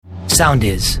sound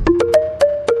is.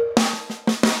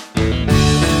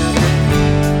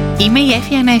 Είμαι η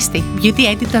Έφη Ανέστη,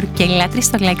 beauty editor και λάτρης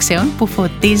των λέξεων που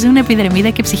φωτίζουν επιδερμίδα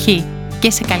και ψυχή.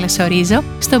 Και σε καλωσορίζω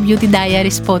στο Beauty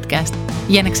Diaries podcast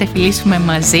για να ξεφυλίσουμε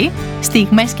μαζί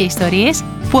στιγμές και ιστορίες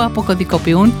που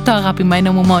αποκωδικοποιούν το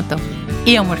αγαπημένο μου μότο.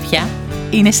 Η ομορφιά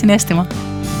είναι συναίσθημα.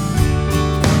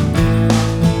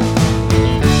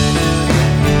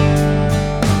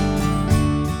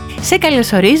 Σε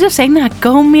καλωσορίζω σε ένα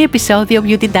ακόμη επεισόδιο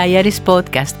Beauty Diaries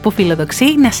podcast που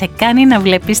φιλοδοξεί να σε κάνει να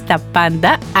βλέπεις τα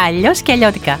πάντα αλλιώς και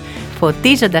αλλιώτικα,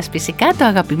 φωτίζοντας φυσικά το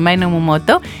αγαπημένο μου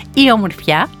μότο «Η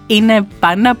ομορφιά είναι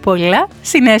πάνω απ' όλα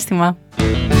συναίσθημα».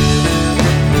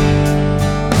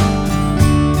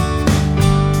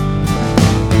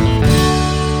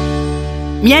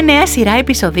 Μια νέα σειρά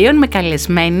επεισοδίων με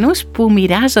καλεσμένους που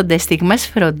μοιράζονται στιγμές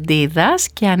φροντίδας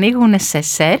και ανοίγουν σε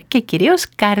σερ και κυρίως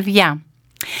καρδιά.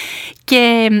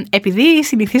 Και επειδή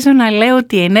συνηθίζω να λέω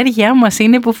ότι η ενέργειά μας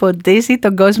είναι που φωτίζει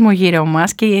τον κόσμο γύρω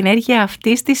μας και η ενέργεια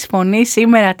αυτής της φωνής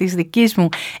σήμερα της δικής μου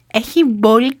έχει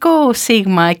μπόλικο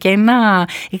σίγμα και ένα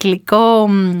γλυκό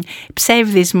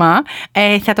ψεύδισμα,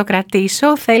 θα το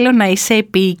κρατήσω. Θέλω να είσαι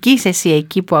επίοικης εσύ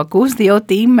εκεί που ακούς,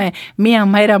 διότι είμαι μία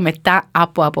μέρα μετά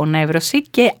από απονεύρωση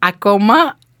και ακόμα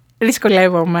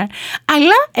δυσκολεύομαι.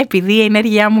 Αλλά επειδή η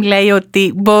ενέργειά μου λέει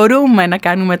ότι μπορούμε να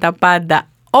κάνουμε τα πάντα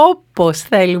όπως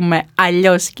θέλουμε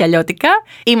αλλιώς και αλλιώτικα,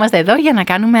 είμαστε εδώ για να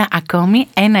κάνουμε ακόμη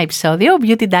ένα επεισόδιο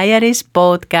Beauty Diaries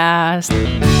podcast.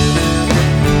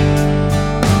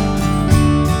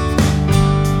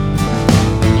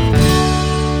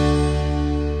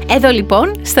 Εδώ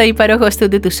λοιπόν, στο υπέροχο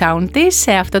στούντιο του Soundis,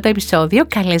 σε αυτό το επεισόδιο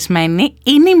καλεσμένη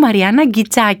είναι η Μαριάννα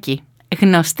Γκιτσάκη,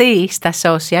 γνωστή στα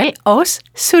social ως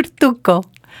Σουρτούκο.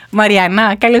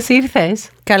 Μαριάννα, καλώς ήρθες.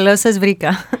 Καλώς σας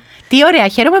βρήκα. Τι ωραία,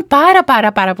 χαίρομαι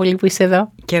πάρα πολύ που είσαι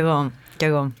εδώ. Κι εγώ.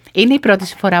 Είναι η πρώτη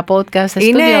σου φορά podcast στο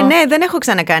στούντιο? Ναι, δεν έχω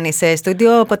ξανακάνει σε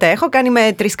στούντιο ποτέ. Έχω κάνει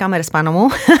με 3 κάμερες πάνω μου,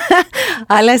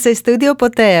 αλλά σε στούντιο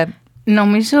ποτέ.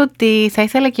 Νομίζω ότι θα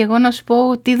ήθελα κι εγώ να σου πω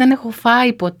ότι δεν έχω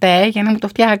φάει ποτέ για να μου το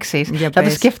φτιάξεις. Θα το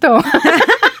σκεφτώ.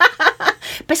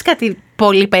 Πες κάτι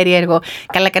πολύ περίεργο.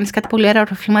 Καλά, κάνεις κάτι πολύ ωραία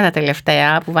ροφήματα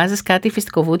τελευταία, που βάζεις κάτι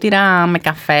φυστικοβούτυρα με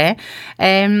καφέ.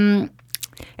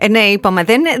 Ναι, είπαμε,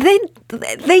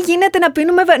 δεν γίνεται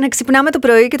να ξυπνάμε το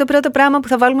πρωί και το πρώτο πράγμα που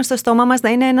θα βάλουμε στο στόμα μας να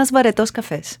είναι ένας βαρετός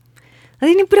καφές.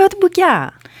 Δηλαδή είναι η πρώτη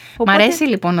μπουκιά. Μ' αρέσει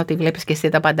λοιπόν ότι βλέπεις και εσύ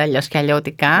τα πάντα αλλιώς και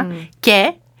αλλιώτικα.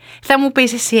 Και θα μου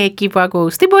πεις εσύ εκεί που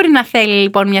ακούς, τι μπορεί να θέλει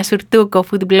λοιπόν μια σουρτούκο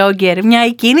food blogger, μια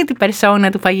εκκίνητη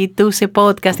περσόνα του φαγητού σε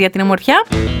podcast για την ομορφιά?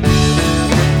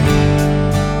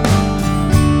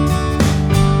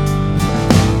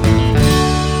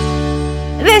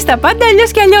 Δες τα πάντα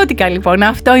αλλιώς και αλλιώτικα λοιπόν.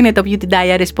 Αυτό είναι το Beauty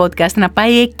Diaries podcast. Να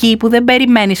πάει εκεί που δεν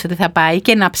περιμένεις ότι θα πάει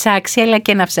και να ψάξει αλλά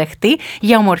και να ψαχτεί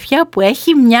για ομορφιά που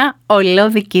έχει μια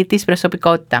ολόδική της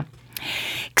προσωπικότητα.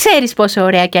 Ξέρεις πόσο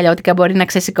ωραία και αλλιώτικα μπορεί να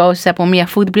ξεσηκώσεις από μια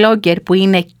food blogger που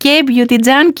είναι και beauty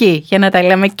junkie, για να τα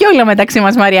λέμε και όλα μεταξύ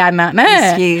μας, Μαριάννα.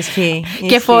 Ναι. Ισχύει.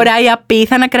 Και φοράει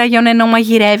απίθανα κραγιόν ενώ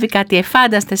μαγειρεύει κάτι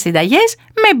εφάνταστες συνταγές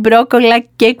με μπρόκολα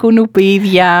και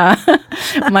κουνουπίδια.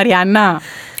 Μαριάννα,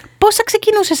 πώς θα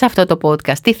ξεκινούσες αυτό το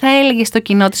podcast? Τι θα έλεγες στο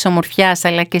κοινό της ομορφιάς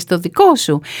αλλά και στο δικό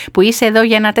σου που είσαι εδώ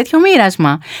για ένα τέτοιο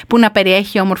μοίρασμα που να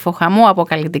περιέχει όμορφο χαμό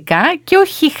αποκαλυπτικά και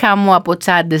όχι χαμό από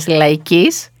τσάντες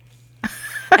λαϊκής?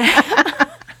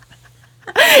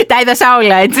 Τα είδασα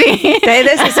όλα, έτσι. Τα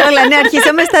είδασες όλα, ναι,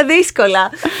 αρχίσαμε στα δύσκολα.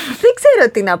 Δεν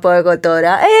ξέρω τι να πω εγώ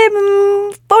τώρα.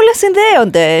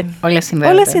 Όλα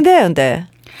συνδέονται.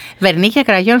 Βερνίκια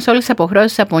κραγιόν σε όλες τις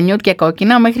αποχρώσεις από νιούτ και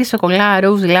κόκκινα μέχρι σοκολά,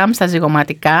 ρούζ, λάμ στα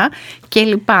ζυγωματικά και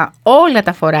λοιπά. Όλα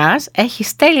τα φοράς,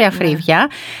 έχεις τέλεια φρύδια.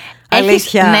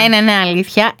 Αλήθεια. Ναι,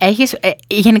 αλήθεια.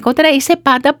 Γενικότερα είσαι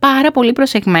πάντα πάρα πολύ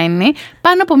προσεγμένη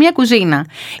πάνω από μια κουζίνα.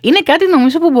 Είναι κάτι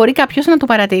νομίζω που μπορεί κάποιος να το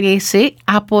παρατηρήσει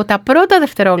από τα πρώτα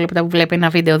δευτερόλεπτα που βλέπει ένα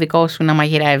βίντεο δικό σου να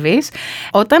μαγειρεύεις.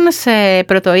 Όταν σε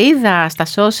πρωτοείδα στα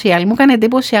social μου έκανε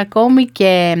εντύπωση ακόμη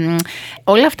και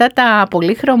όλα αυτά τα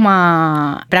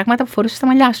πολύχρωμα πράγματα που φορούσες στα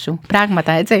μαλλιά σου.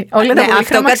 Πράγματα, έτσι. Όλα τα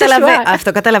πολύχρωμα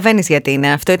αυτό καταλαβαίνεις γιατί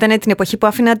είναι. Αυτό ήταν την εποχή που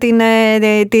άφηνα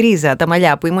τη ρίζα, τα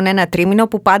μαλλιά, που ήμουν ένα τρίμηνο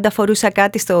που πάντα φορούσα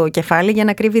κάτι στο κεφάλι για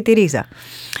να κρύβει τη ρίζα.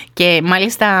 Και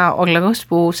μάλιστα ο λόγος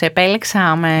που σε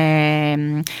επέλεξα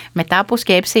μετά από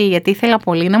σκέψη, γιατί ήθελα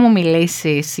πολύ να μου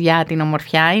μιλήσεις για την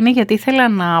ομορφιά, είναι γιατί ήθελα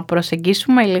να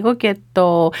προσεγγίσουμε λίγο και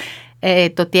το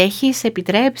ότι έχεις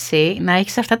επιτρέψει να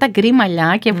έχεις αυτά τα γκρι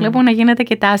μαλλιά και βλέπω να γίνεται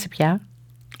και τάση πια.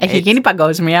 Έχει γίνει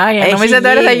παγκόσμια, αλλά νομίζω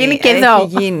τώρα θα γίνει και εδώ.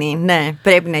 Έχει γίνει, ναι,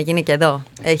 πρέπει να γίνει και εδώ.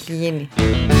 Έχει γίνει.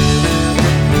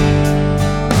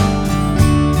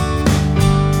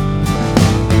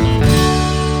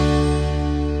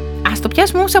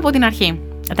 πιάσουμε όμως από την αρχή.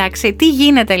 Εντάξει, τι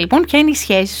γίνεται λοιπόν, ποια είναι η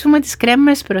σχέση σου με τις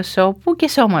κρέμες προσώπου και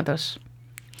σώματος?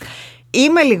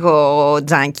 Είμαι λίγο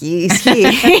τζάνκι, ισχύει.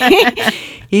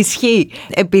 Ισχύει.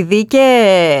 Επειδή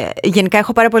και γενικά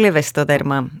έχω πάρα πολύ ευαίσθητο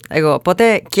δέρμα εγώ,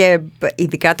 οπότε και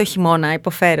ειδικά το χειμώνα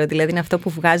υποφέρω, δηλαδή είναι αυτό που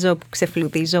βγάζω, που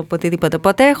ξεφλουδίζω, από οτιδήποτε.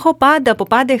 Οπότε από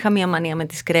πάντα είχα μία μανία με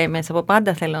τις κρέμες, από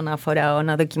πάντα θέλω να φοράω,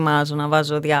 να δοκιμάζω, να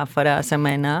βάζω διάφορα σε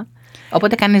μένα.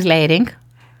 Οπότε κάνεις layering?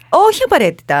 Όχι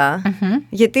απαραίτητα,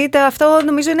 γιατί αυτό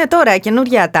νομίζω είναι τώρα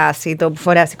καινούργια τάση, το που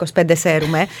φοράς 25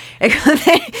 σέρουμ.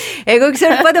 Εγώ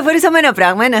ξέρω ότι πάντα φορήσαμε ένα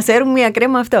πράγμα, ένα σέρουμ, μια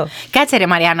κρέμα, αυτό. Κάτσε ρε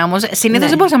Μαριάννα, όμως συνήθως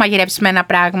δεν μπορείς να μαγειρέψεις με ένα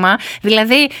πράγμα.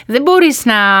 Δηλαδή δεν μπορείς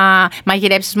να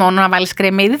μαγειρέψεις μόνο να βάλεις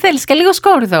κρεμμύδι, θέλεις και λίγο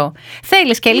σκόρδο.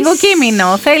 Θέλεις και λίγο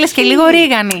κίμινο, θέλεις και λίγο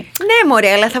ρίγανη. Ναι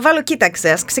μωρέ, αλλά θα βάλω, κοίταξε,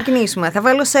 ας ξεκινήσουμε. Θα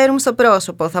βάλω σέρουμ στο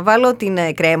πρόσωπο, θα βάλω την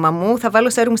κρέμα μου, θα βάλω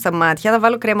σέρουμ στα μάτια, θα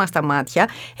βάλω κρέμα στα μάτια.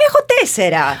 Έχω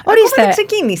 4. Ορίστε. Ακόμα δεν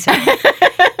ξεκίνησα.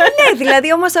 Ναι,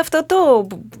 δηλαδή όμως αυτό το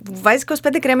βάζεις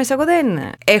 25 κρέμες, εγώ δεν.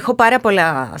 Έχω πάρα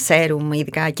πολλά σέρουμ,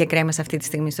 ειδικά και κρέμες αυτή τη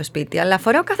στιγμή στο σπίτι, αλλά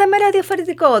φοράω κάθε μέρα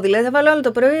διαφορετικό. Δηλαδή θα βάλω άλλο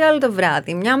το πρωί, άλλο το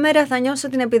βράδυ. Μια μέρα θα νιώσω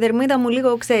την επιδερμίδα μου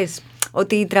λίγο, ξέρεις,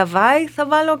 ότι τραβάει, θα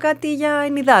βάλω κάτι για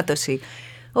ενυδάτωση.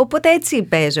 Οπότε έτσι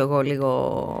παίζω εγώ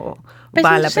λίγο.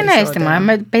 Παίζεις το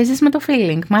συναίσθημα, παίζεις με το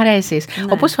feeling, μ' αρέσεις. Ναι.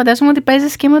 Όπως φαντάζομαι ότι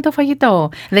παίζεις και με το φαγητό.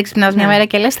 Δεν ξυπνάς μια μέρα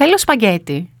και λες θέλω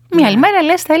σπαγκέτι. Μια άλλη μέρα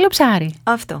λες θέλω ψάρι.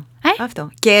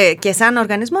 Αυτό. Και σαν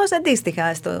οργανισμός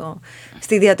αντίστοιχα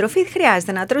στη διατροφή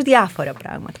χρειάζεται να τρως διάφορα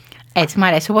πράγματα. Έτσι μ'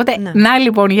 αρέσει. Οπότε να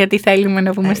λοιπόν γιατί θέλουμε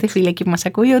να πούμε στη φίλη εκεί που μας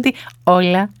ακούει ότι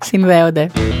όλα συνδέονται.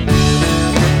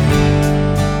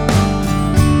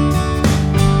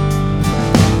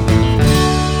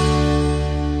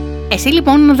 Εσύ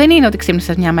λοιπόν δεν είναι ότι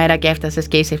ξύπνησες μια μέρα και έφτασες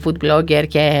και είσαι food blogger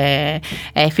και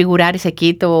φιγουράρεις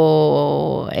εκεί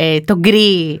το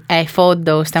γκρι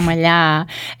φόντο στα μαλλιά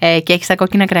και έχεις τα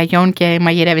κόκκινα κραγιόν και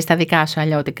μαγειρεύεις τα δικά σου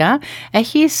αλλιώτικα.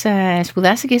 Έχεις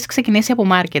σπουδάσει και έχεις ξεκινήσει από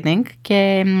marketing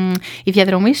και η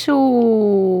διαδρομή σου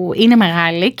είναι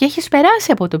μεγάλη και έχεις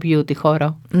περάσει από το beauty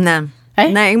χώρο. Ναι,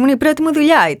 ναι, η πρώτη μου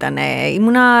δουλειά ήταν.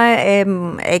 Ήμουνα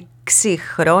 6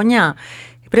 χρόνια.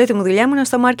 Η πρώτη μου δουλειά ήμουνα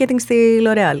στο marketing στη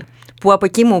L'Oréal. Που από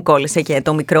εκεί μου κόλλησε και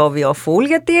το μικρόβιο full,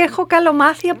 γιατί έχω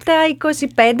καλομάθει από τα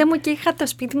 25 μου και είχα το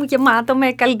σπίτι μου γεμάτο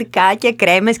με καλλιτικά και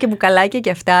κρέμες και μπουκαλάκια και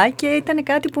αυτά και ήταν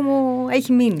κάτι που μου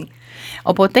έχει μείνει.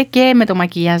 Οπότε και με το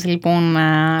μακιγιάζ λοιπόν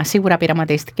σίγουρα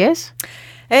πειραματίστηκες.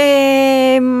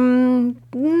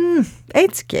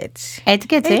 Έτσι και έτσι. Έτσι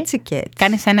και έτσι.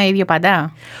 Κάνεις ένα ίδιο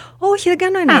πάντα? Όχι, δεν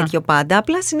κάνω ένα ίδιο πάντα.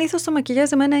 Απλά συνήθως το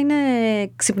μακιγιάζ εμένα είναι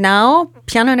ξυπνάω,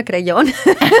 πιάνω ένα κραγιόν.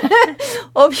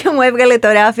 Όποιο μου έβγαλε το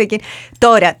ράφι εκεί.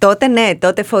 Τότε ναι,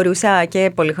 τότε φορούσα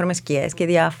και πολύχρωμες σκιές και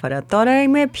διάφορα. Τώρα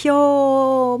είμαι πιο.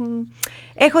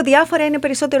 Έχω διάφορα, είναι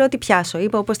περισσότερο ό,τι πιάσω.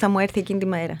 Είπα όπως θα μου έρθει εκείνη τη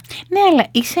μέρα. Ναι, αλλά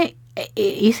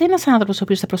είσαι ένας άνθρωπος ο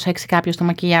οποίος θα προσέξει κάποιος το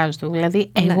μακιγιάζ του.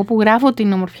 Δηλαδή, εγώ που γράφω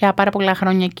την ομορφιά πάρα πολλά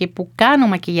χρόνια και που κάνω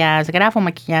μακιγιάζ, γράφω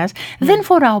μακιγιάζ, δεν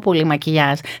φοράω πολύ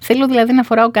μακιγιάζ. Θέλω δηλαδή να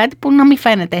φοράω κάτι που να μην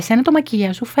φαίνεται. Εσένα το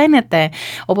μακιγιάζ σου φαίνεται.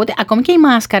 Οπότε, ακόμη και η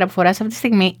μάσκαρα που φοράς αυτή τη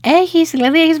στιγμή,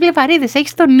 έχεις βλεφαρίδες,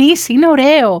 έχεις τονίσει, είναι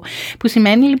ωραίο. Που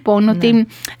σημαίνει λοιπόν ότι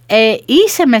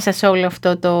είσαι μέσα σε όλο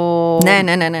αυτό το.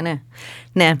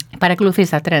 Ναι. Παρακολουθείς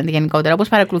τα trend γενικότερα. Όπως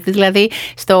παρακολουθείς δηλαδή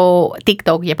στο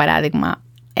TikTok για παράδειγμα.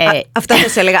 Αυτό θα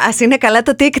σου έλεγα. Ας είναι καλά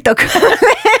το TikTok.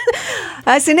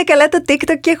 Ας είναι καλά το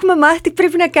TikTok και έχουμε μάθει τι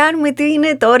πρέπει να κάνουμε, τι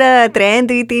είναι τώρα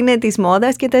trend ή τι είναι της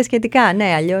μόδας και τα σχετικά.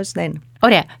 Ναι, αλλιώς δεν.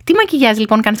 Ωραία. Τι μακιγιάζ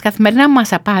λοιπόν κάνεις καθημερινά?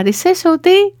 Μας απάντησες ότι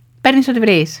παίρνεις ό,τι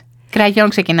βρεις. Κραγιόν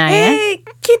ξεκινάει,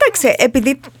 Κοίταξε,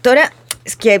 επειδή τώρα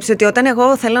σκέψου ότι όταν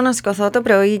εγώ θέλω να σηκωθώ το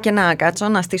πρωί και να κάτσω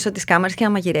να στήσω τις κάμερες και να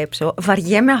μαγειρέψω,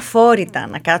 βαριέμαι αφόρητα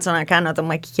να κάτσω να κάνω το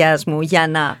μακιγιάζ μου για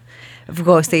να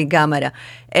βγω στην κάμερα.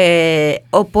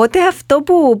 Οπότε αυτό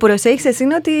που προσέχεις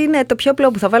είναι ότι είναι το πιο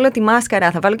απλό, που θα βάλω τη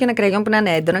μάσκαρα, θα βάλω και ένα κραγιόν που να είναι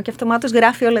έντονο και αυτομάτως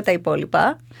γράφει όλα τα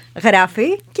υπόλοιπα.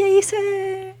 Γράφει και είσαι,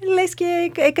 λες και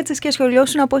έκατσες και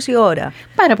ασχολιώσουν από όση ώρα.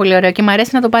 Πάρα πολύ ωραίο και μου αρέσει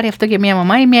να το πάρει αυτό και μια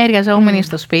μαμά ή μια εργαζόμενη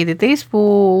στο σπίτι της που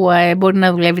μπορεί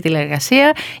να δουλεύει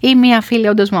τηλεργασία ή μια φίλη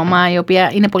όντως μαμά η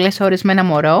οποία είναι πολλές ώρες με ένα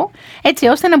μωρό, έτσι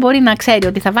ώστε να μπορεί να ξέρει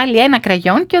ότι θα βάλει ένα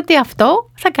κραγιόν και ότι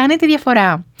αυτό θα κάνει τη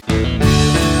διαφορά.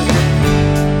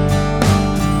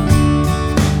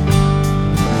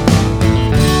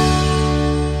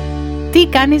 Τι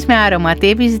κάνεις με άρωμα, τι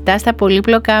επιζητάς τα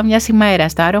πολύπλοκα μιας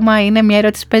ημέρας? Το άρωμα είναι μια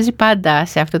ερώτηση που παίζει πάντα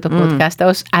σε αυτό το podcast,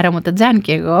 ως αρωματατζάν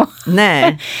και εγώ.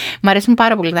 Ναι. Μ' αρέσουν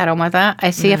πάρα πολύ τα αρώματα.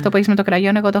 Εσύ αυτό που έχεις με το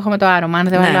κραγιόν, εγώ το έχω με το άρωμα. Αν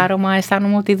δεν βάλω άρωμα,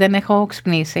 αισθάνομαι ότι δεν έχω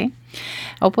ξυπνήσει.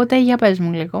 Οπότε για πες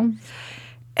μου λίγο.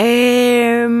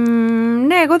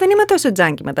 Ναι, εγώ δεν είμαι τόσο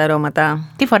τζάνκι με τα αρώματα.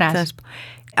 Τι φοράς?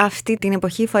 Αυτή την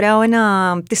εποχή φοράω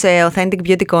ένα της Authentic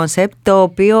Beauty Concept, το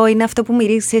οποίο είναι αυτό που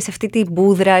μυρίζει σε αυτή την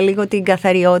μπούδρα, λίγο την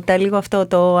καθαριότητα, λίγο αυτό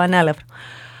το ανάλαφρο.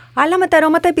 Αλλά με τα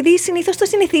αρώματα, επειδή συνήθως το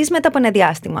συνηθίζεις μετά από ένα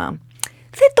διάστημα,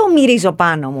 δεν το μυρίζω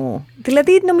πάνω μου.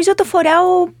 Δηλαδή, νομίζω το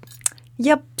φοράω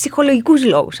για ψυχολογικούς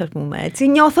λόγους, ας πούμε. Έτσι.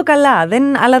 Νιώθω καλά,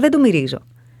 αλλά δεν το μυρίζω.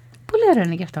 Πολύ ωραίο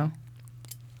είναι γι' αυτό.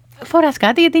 Φοράς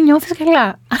κάτι γιατί νιώθεις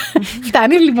καλά.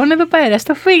 Φτάνει λοιπόν εδώ πέρα,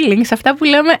 στο feeling, σε αυτά που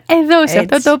λέμε εδώ, σε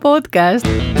αυτό το podcast.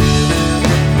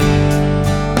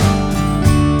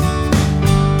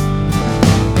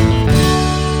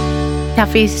 Θα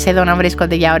αφήσεις εδώ να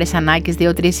βρίσκονται για ώρες ανάγκης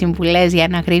 2-3 συμβουλές για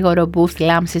ένα γρήγορο boost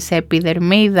λάμψη σε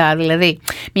επιδερμίδα. Δηλαδή,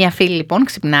 μια φίλη λοιπόν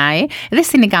ξυπνάει, δεν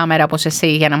στείνει κάμερα όπως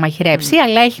εσύ για να μαγειρέψει,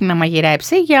 αλλά έχει να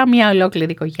μαγειρέψει για μια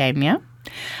ολόκληρη οικογένεια.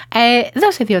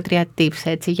 Δώσε 2-3 tips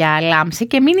έτσι για λάμψη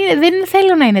και δεν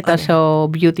θέλω να είναι τόσο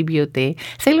beauty.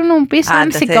 Θέλω να μου πεις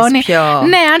αν σηκώνει,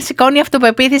 αν σηκώνει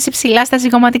αυτοπεποίθηση ψηλά στα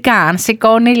ζυγωματικά, αν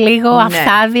σηκώνει λίγο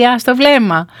αυθάδεια στο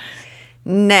βλέμμα.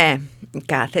 Ναι,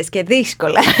 κάθες και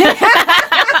δύσκολα.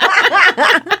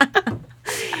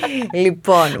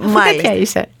 Λοιπόν, μάλιστα. Τέτοια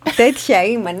είσαι. Τέτοια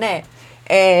είμαι, ναι.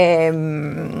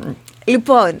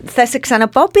 Λοιπόν, θα σε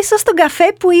ξαναπάω πίσω στον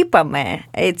καφέ που είπαμε,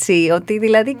 έτσι, ότι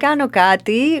δηλαδή κάνω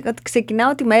κάτι, ότι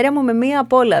ξεκινάω τη μέρα μου με μία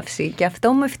απόλαυση και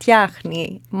αυτό με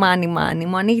φτιάχνει, μάνι,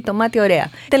 μου ανοίγει το μάτι ωραία.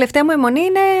 Η τελευταία μου αιμονή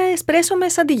είναι εσπρέσο με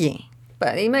σαντιγί.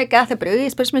 Είμαι κάθε πρωί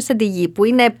εσπρέσο με σαντιγί,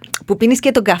 που πίνεις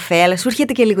και τον καφέ, αλλά σου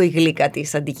έρχεται και λίγο η γλύκα της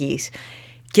σαντιγής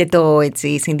και το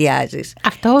έτσι συνδυάζεις.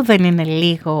 Αυτό δεν είναι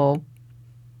λίγο...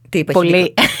 Τι,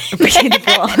 πολύ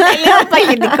παγητικό. Λίγο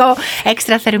παγητικό.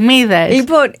 Έξτρα θερμίδες.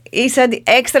 Λοιπόν,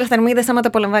 έξτρα θερμίδες, άμα τα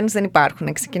απολαμβάνεις, δεν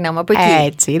υπάρχουν. Ξεκινάμε από εκεί.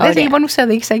 Έτσι. Δεν λοιπόν που σε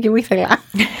οδήγησα και μου ήθελα.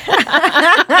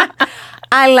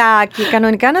 Αλλά και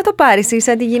κανονικά να το πάρεις, η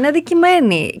σαντιγί είναι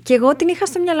αδικημένη. Και εγώ την είχα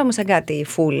στο μυαλό μου σαν κάτι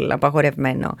full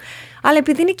απαγορευμένο. Αλλά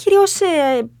επειδή είναι κυρίως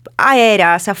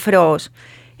αέρας, αφρός,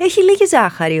 έχει λίγη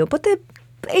ζάχαρη. Οπότε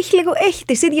έχει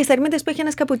τις ίδιες θερμίδες που έχει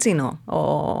ένας καπουτσίνο ο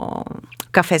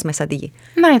καφές με σαντιγί.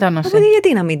 Να ήταν όσο. Οπότε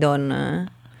γιατί να μην τον...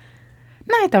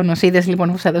 Να ήταν όσο. Είδες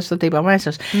λοιπόν που θα έδωσες το τύπο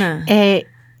αμέσως. Ναι.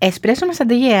 Εσπρέσο με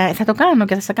σαντιγί, θα το κάνω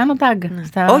και θα σε κάνω tag.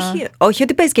 Ναι. Όχι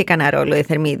ότι παίζει και κανένα ρόλο οι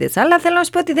θερμίδες, αλλά θέλω να σου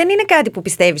πω ότι δεν είναι κάτι που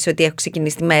πιστεύεις ότι έχω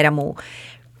ξεκινήσει τη μέρα μου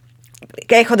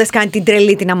έχοντας κάνει την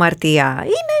τρελή την αμαρτία.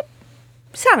 Είναι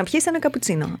σαν να πιείς ένα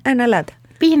καπουτσίνο, ένα λάτε.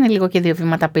 Πήγαινε λίγο και 2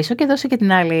 βήματα πίσω και δώσε και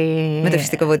την άλλη. Με το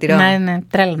φυστικό βούτυρο. Ναι,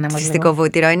 τρέλανε μας. Φυστικό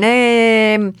βούτυρο είναι.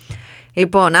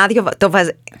 Λοιπόν, άδειο.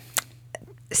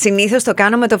 Συνήθως το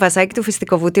κάνω με το βαζάκι του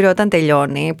φυστικό βούτυρο όταν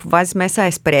τελειώνει, που βάζεις μέσα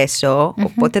εσπρέσο,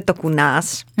 οπότε το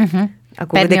κουνάς.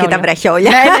 Ακούγονται και τα βραχιόλια.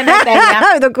 Ναι,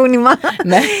 με το κούνημα.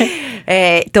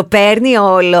 Το παίρνει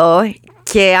όλο.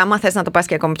 Και άμα θες να το πας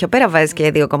και ακόμη πιο πέρα, βάζεις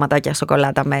και 2 κομματάκια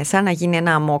σοκολάτα μέσα, να γίνει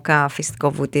ένα μόκα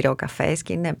φυστικό βούτυρο καφές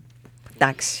και είναι.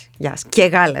 Εντάξει, γεια σας. Και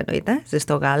γάλα εννοείται,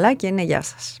 ζεστό γάλα και είναι γεια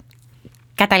σας.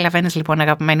 Καταλαβαίνεις λοιπόν,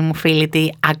 αγαπημένη μου φίλη, τι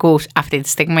ακούς αυτή τη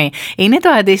στιγμή. Είναι το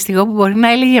αντίστοιχο που μπορεί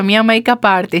να έλεγε μια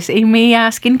make-up artist ή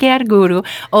μια skincare guru,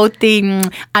 ότι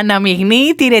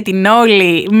αναμειγνύει τη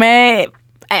ρετινόλη με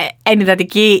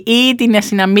ενυδατική ή την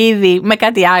ασυναμίδη με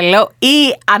κάτι άλλο,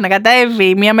 ή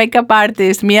ανακατεύει μια make-up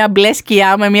artist μια μπλε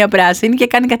σκιά με μια πράσινη και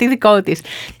κάνει κάτι δικό της.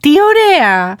 Τι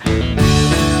ωραία!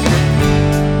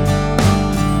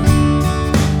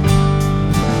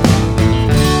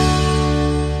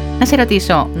 Να σε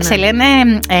ρωτήσω, σε λένε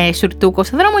Σουρτούκο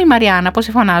στον δρόμο ή Μαριάννα, πώς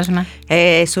σε φωνάζουνε?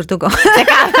 Σουρτούκο.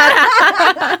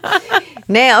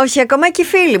 Ναι, όχι, ακόμα και οι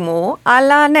φίλοι μου,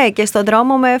 αλλά ναι, και στον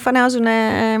δρόμο με φωνάζουν,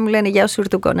 μου λένε γεια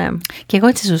Σουρτούκο, ναι. Και εγώ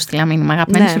έτσι σου στείλα μήνυμα,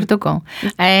 αγαπημένη Σουρτούκο.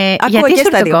 Γιατί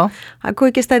Σουρτούκο?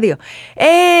 Ακούω και στα δύο.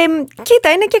 Κοίτα,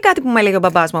 είναι και κάτι που μου έλεγε ο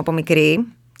μπαμπάς μου από μικρή.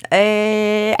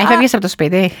 Έφευγες από το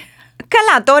σπίτι?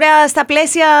 Καλά, τώρα στα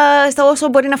πλαίσια, όσο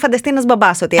μπορεί να φανταστεί ένας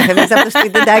μπαμπάς ότι έφευγες από το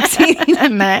σπίτι, εντάξει.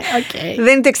 Ναι, οκ.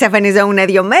 Δεν το εξαφανιζόμουν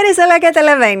 2 μέρες, αλλά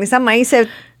καταλαβαίνεις. Άμα είσαι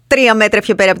 3 μέτρα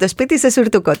πιο πέρα από το σπίτι, είσαι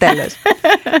Σουρτούκο, τέλος.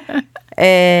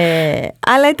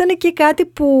 Αλλά ήταν και κάτι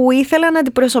που ήθελα να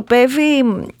αντιπροσωπεύει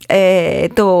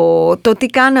το τι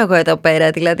κάνω εγώ εδώ πέρα.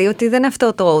 Δηλαδή ότι δεν είναι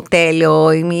αυτό το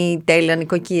τέλειο ή μη τέλεια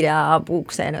νοικοκυρά που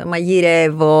ξέρω,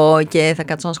 μαγειρεύω και θα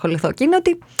κάτσω να ασχοληθώ. Και είναι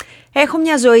ότι έχω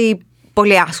μια ζωή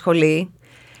πολύ άσχολη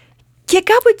και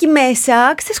κάπου εκεί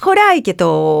μέσα χωράει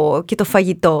και το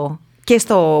φαγητό και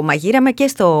στο μαγείρεμα και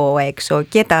στο έξω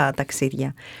και τα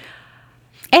ταξίδια.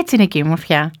 Έτσι είναι και η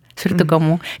ομορφιά, Σουρτούκο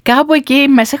μου. Κάπου εκεί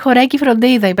μέσα χωράει και η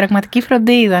φροντίδα, η πραγματική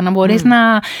φροντίδα, να μπορείς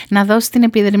να δώσεις την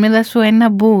επιδερμίδα σου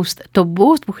ένα boost. Το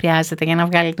boost που χρειάζεται για να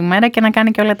βγάλει τη μέρα και να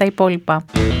κάνει και όλα τα υπόλοιπα.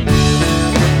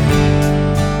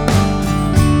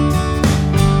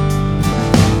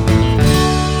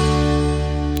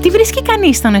 Τι βρίσκει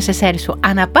κανείς στον necessaire σου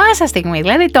ανά πάσα στιγμή?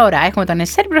 Δηλαδή τώρα έχουμε το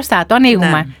necessaire μπροστά, το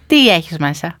ανοίγουμε. Ναι. Τι έχεις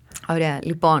μέσα? Ωραία,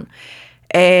 λοιπόν.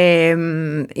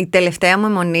 Η τελευταία μου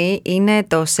αιμονή είναι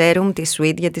το serum της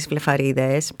Sweet για τις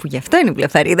βλεφαρίδες, που γι' αυτό είναι η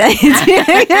βλεφαρίδα, έτσι.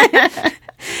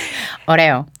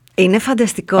 Ωραίο. Είναι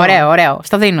φανταστικό. Ωραίο.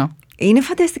 Στο δίνω. Είναι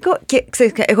φανταστικό. Και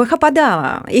ξέρεις, εγώ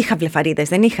είχα βλεφαρίδες,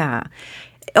 δεν είχα...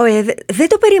 δεν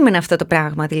το περίμενα αυτό το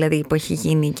πράγμα, δηλαδή, που έχει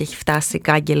γίνει και έχει φτάσει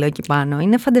κάγκελο εκεί πάνω.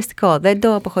 Είναι φανταστικό, δεν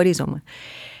το αποχωρίζομαι.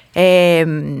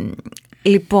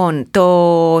 Λοιπόν,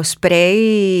 το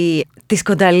σπρέι της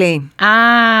Κονταλή.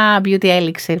 Beauty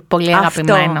Elixir, πολύ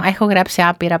αγαπημένο. Έχω γράψει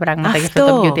άπειρα πράγματα για αυτό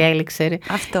το Beauty Elixir.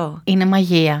 Αυτό. Είναι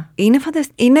μαγεία. Είναι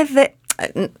φανταστικό.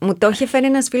 Μου το είχε φέρει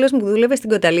ένας φίλος μου που δούλευε στην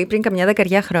Κονταλή πριν καμιά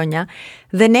 10 χρόνια.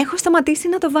 Δεν έχω σταματήσει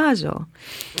να το βάζω.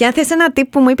 Και αν θες ένα tip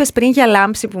που μου είπες πριν για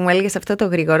λάμψη, που μου έλεγες αυτό το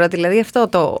γρήγορο, δηλαδή αυτό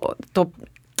το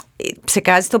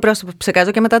ψεκάζει το πρόσωπο,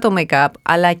 ψεκάζω και μετά το make-up,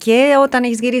 αλλά και όταν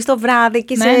έχεις γυρίσει το βράδυ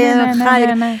και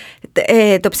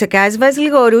το ψεκάζεις, βάζεις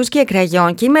λίγο ρούζ και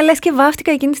κραγιόν και είμαι λες και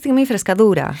βάφτηκα εκείνη τη στιγμή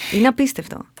φρεσκαδούρα. Είναι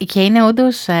απίστευτο. Και είναι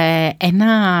όντως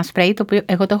ένα σπρέι το οποίο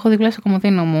εγώ το έχω δίπλα στο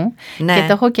κομμωδίνο μου, ναι. Και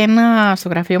το έχω και ένα στο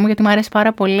γραφείο μου, γιατί μου αρέσει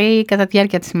πάρα πολύ κατά τη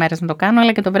διάρκεια της ημέρας να το κάνω,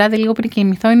 αλλά και το βράδυ λίγο πριν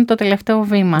κοιμηθώ είναι το τελευταίο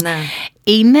βήμα. Ναι.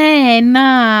 Είναι ένα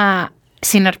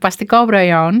συναρπαστικό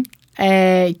προϊόν.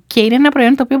 Και είναι ένα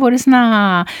προϊόν το οποίο μπορείς να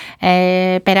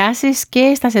περάσεις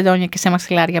και στα σεντόνια και σε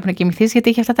μαξιλάρια πριν κοιμηθείς, γιατί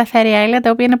έχει αυτά τα αιθέρια έλαια τα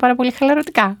οποία είναι πάρα πολύ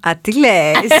χαλαρωτικά. Α, τι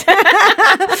λες?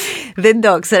 Δεν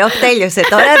το ξέρω, τέλειωσε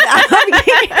τώρα.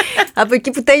 Από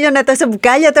εκεί που τέλειωνα τόσα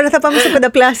μπουκάλια, τώρα θα πάμε στο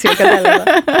πενταπλάσιο, κατάλαβα.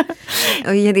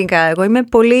 Γενικά, εγώ είμαι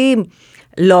πολύ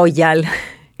loyal.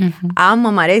 Άμα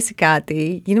μ' αρέσει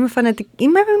κάτι, είμαι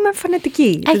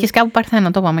φανατική. Έχεις κάπου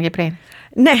παρθένο, το είπαμε και πριν.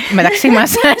 Ναι. Μεταξύ μας,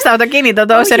 στο αυτοκίνητο,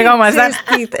 το σεργόμασταν.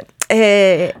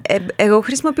 Εγώ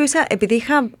χρησιμοποιούσα, επειδή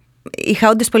είχα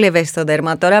όντως πολύ ευαίσθητο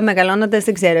δέρμα. Τώρα μεγαλώνοντας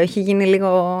δεν ξέρω,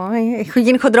 έχω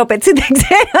γίνει χοντρόπετσι, δεν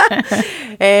ξέρω.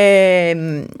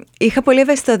 Είχα πολύ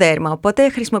ευαίσθητο δέρμα, οπότε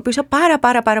χρησιμοποιούσα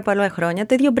πάρα πολλά χρόνια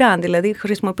το ίδιο brand. Δηλαδή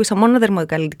χρησιμοποιούσα μόνο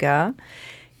δερμοκαλλιτικά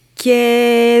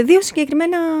και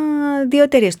δύο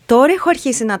εταιρείες. Τώρα έχω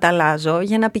αρχίσει να τα αλλάζω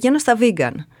για να πηγαίνω στα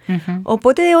vegan.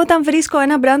 Οπότε όταν βρίσκω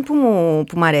ένα brand που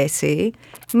μου αρέσει,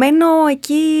 μένω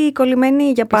εκεί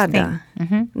κολλημένη για πάντα.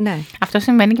 Ναι. Αυτό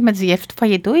συμβαίνει και με τις γεύσεις του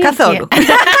φαγητού? Καθόλου.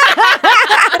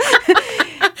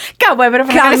 Κάπου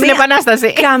έπρεπε να κάνεις την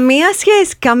επανάσταση.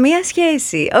 Καμία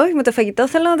σχέση. Όχι, με το φαγητό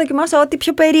θέλω να δοκιμάσω ό,τι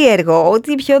πιο περίεργο,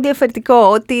 ό,τι πιο διαφορετικό,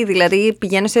 ό,τι δηλαδή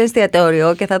πηγαίνω σε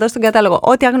εστιατόριο και θα δω στον κατάλογο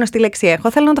ό,τι άγνωστη λέξη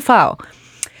έχω, θέλω να το φάω.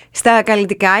 Στα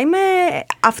καλλιτικά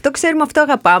αυτό ξέρουμε, αυτό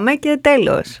αγαπάμε και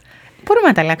τέλος. Μπορούμε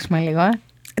να τα αλλάξουμε λίγο,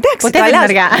 Εντάξει,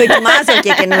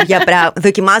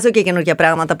 δοκιμάζω και καινούργια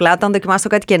πράγματα. Απλά όταν δοκιμάσω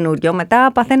κάτι καινούριο,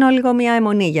 μετά παθαίνω λίγο μια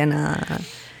αιμονή για ένα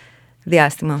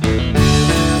διάστημα.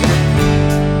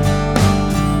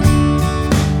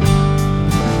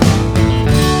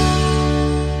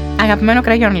 Αγαπημένο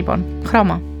κραγιόν, λοιπόν.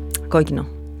 Χρώμα. Κόκκινο.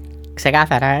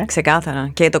 Ξεκάθαρα,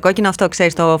 Ξεκάθαρα. Και το κόκκινο αυτό,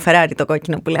 ξέρεις, το Ferrari το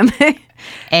κόκκινο που λέμε.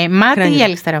 Μάτι ή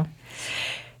αριστερό?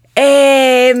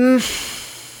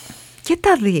 Και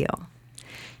τα δύο.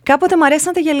 Κάποτε μου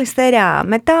αρέσαν τα γυαλιστερά,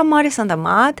 μετά μου άρεσαν τα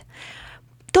ματ.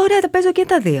 Τώρα τα παίζω και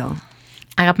τα δύο.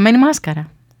 Αγαπημένη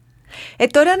μάσκαρα?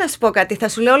 Τώρα να σου πω κάτι, θα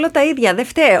σου λέω όλα τα ίδια, δεν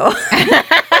φταίω.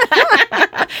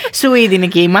 Sweet είναι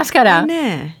εκεί η μάσκαρα.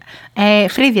 Ναι.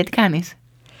 Φρύδια, τι κάνεις?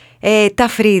 Τα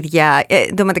φρύδια.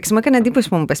 Εν τω μεταξύ μου έκανε εντύπωση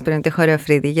που μου πες πριν ότι έχω ωραία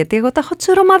φρύδια, γιατί εγώ τα έχω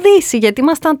τσουρομαδίσει, γιατί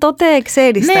ήμασταν τότε,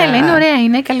 ξέρεις. Ναι, αλλά είναι ωραία,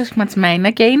 είναι καλοσχηματισμένα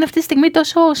και είναι αυτή τη στιγμή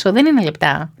τόσο όσο. Δεν είναι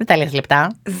λεπτά. Δεν τα λες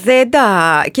λεπτά. Δεν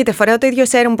τα. Κοίτα, φοράω το ίδιο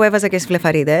σέρουμ που έβαζα και στις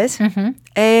βλεφαρίδες.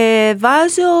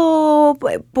 Βάζω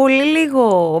πολύ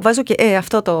λίγο. Βάζω και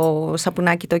αυτό το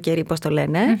σαπουνάκι το κερί, πώς το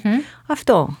λένε.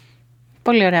 Αυτό.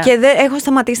 Πολύ ωραία. Και έχω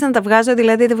σταματήσει να τα βγάζω,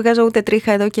 δηλαδή δεν βγάζω ούτε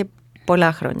τρίχα εδώ και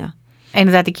πολλά χρόνια.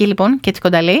 Ενυδατική λοιπόν και της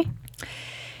Κονταλή.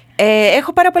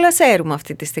 Έχω πάρα πολλά σέρουμ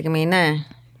αυτή τη στιγμή, ναι.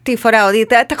 Τι φοράω,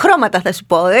 τα χρώματα θα σου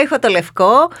πω. Έχω το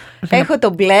λευκό, έχω το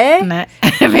μπλε. Ναι.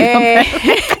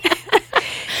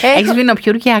 Έχεις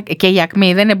βινοπιούρ και η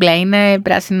ακμή, δεν είναι μπλε, είναι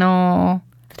πράσινο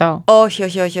αυτό? Όχι.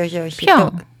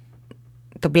 Ποιο?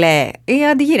 Το μπλε, η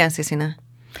αντιγύρανσης είναι.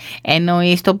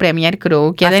 Εννοείς το Premier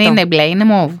Crew και αυτό. Δεν είναι μπλε, είναι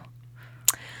μοβ.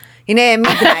 Είναι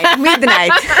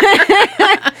midnight.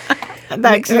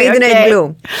 Εντάξει, midnight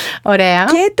blue. Ωραία.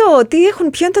 Και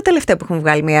ποιο είναι το τελευταίο που έχουν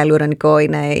βγάλει με αλουρονικό,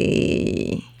 είναι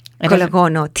η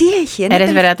κολαγόνο. Τι έχει,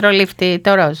 Ρεσβερατρό λίφτη,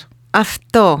 το ροζ.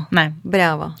 Αυτό. Ναι.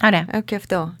 Μπράβο. Ωραία. Και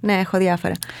αυτό. Ναι, έχω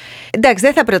διάφορα. Εντάξει,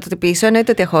 δεν θα πρωτοτυπήσω,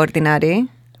 εννοείται ότι έχω ordinary,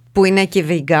 που είναι και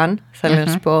vegan, θέλω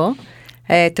να σου πω.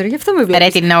 Τώρα γι' αυτό με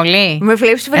βλέπεις. Ρετινόλη. Με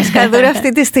βλέπεις φρεσκαδούρα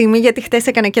αυτή τη στιγμή, γιατί χτες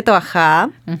έκανα και το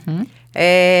αχά.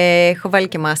 Έχω βάλει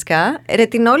και μάσκα.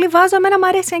 Ρετινόλη βάζω, εμένα μου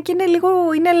αρέσει, αν και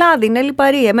είναι λάδι, είναι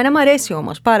λιπαρή. Εμένα μου αρέσει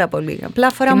όμως πάρα πολύ. Απλά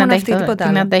φοράω μόνο αυτή, τίποτα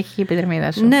άλλο. Την αντέχει η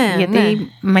επιδερμίδα σου. Ναι,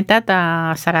 γιατί μετά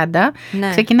τα 40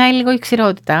 ξεκινάει λίγο η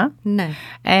ξηρότητα. Ναι.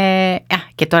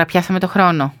 Και τώρα πιάσαμε το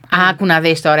χρόνο. Άκου να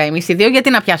δεις τώρα, εμείς οι δύο, γιατί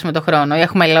να πιάσουμε το χρόνο?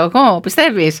 Έχουμε λόγο,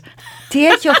 πιστεύεις? Τι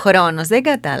έχει ο χρόνος, δεν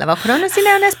κατάλαβα. Ο χρόνος είναι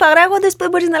ένας παράγοντας που δεν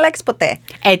μπορείς να αλλάξεις ποτέ.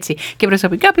 Έτσι. Και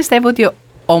προσωπικά πιστεύω ότι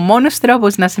ο μόνος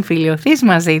τρόπος να συμφιλιωθείς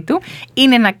μαζί του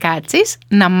είναι να κάτσεις,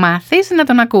 να μάθεις να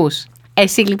τον ακούς.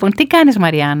 Εσύ λοιπόν τι κάνεις,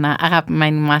 Μαριάννα,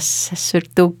 αγαπημένη μας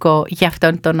σουρτούκο, για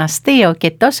αυτόν τον αστείο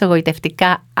και τόσο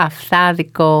εγωιτευτικά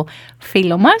αφθάδικο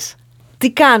φίλο μας?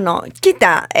 Τι κάνω?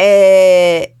 Κοίτα,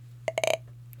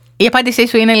 η απάντησή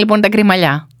σου είναι λοιπόν τα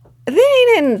κρυμαλιά.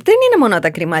 Δεν είναι μόνο τα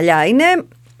κρυμαλιά,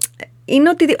 είναι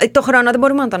ότι το χρόνο δεν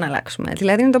μπορούμε να τον αλλάξουμε.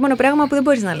 Δηλαδή είναι το μόνο πράγμα που δεν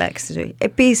μπορείς να αλλάξεις στη ζωή.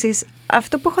 Επίσης,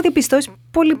 αυτό που έχω διαπιστώσει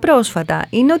πολύ πρόσφατα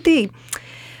είναι ότι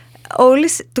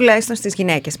όλες, τουλάχιστον στις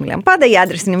γυναίκες μιλάμε, πάντα οι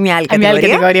άντρες είναι μια άλλη κατηγορία. Μια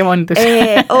άλλη κατηγορία μόνοι τους.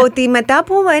 Ότι μετά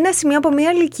από ένα σημείο, από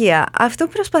μια ηλικία, αυτό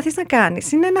που προσπαθείς να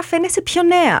κάνεις είναι να φαίνεσαι πιο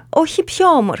νέα, όχι πιο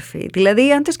όμορφη.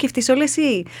 Δηλαδή, αν το σκεφτείς, όλες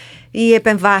οι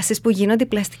επεμβάσεις που γίνονται, οι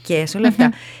πλαστικές, όλα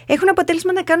αυτά, έχουν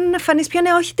αποτέλεσμα να κάνουν να φανείς πιο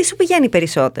νέα, όχι τι σου πηγαίνει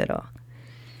περισσότερο.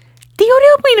 Τι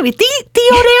ωραίο που είναι, τι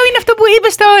ωραίο είναι αυτό που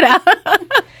είπες τώρα.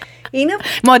 Είναι...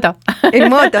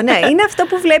 Μότο, ναι. Είναι αυτό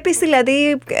που βλέπεις,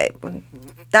 δηλαδή,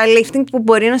 τα lifting που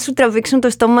μπορεί να σου τραβήξουν το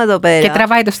στόμα εδώ πέρα. Και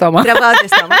τραβάει το στόμα.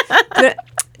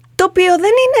 Το οποίο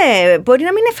δεν είναι, μπορεί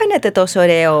να μην φαίνεται τόσο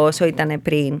ωραίο όσο ήταν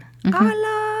πριν,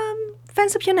 αλλά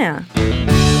φαίνεσαι πιο νέα.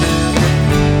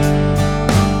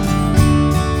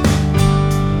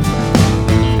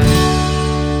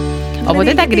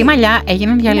 Οπότε τα γκρι μαλλιά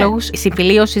έγιναν για λόγους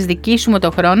συμφιλίωσης δική σου με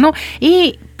το χρόνο,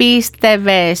 ή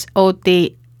πίστευες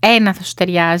ότι ένα, θα σου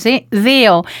ταιριάζει,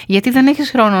 δύο, γιατί δεν έχεις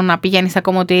χρόνο να πηγαίνεις στα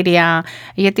κομμωτήρια,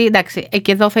 γιατί εντάξει,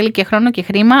 και εδώ θέλει και χρόνο και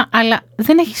χρήμα, αλλά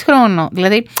δεν έχεις χρόνο.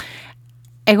 Δηλαδή,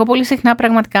 εγώ πολύ συχνά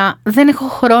πραγματικά δεν έχω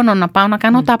χρόνο να πάω να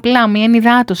κάνω τα απλά, μία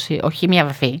ενυδάτωση, όχι μία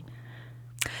βαφή.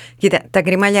 Κοίτα, τα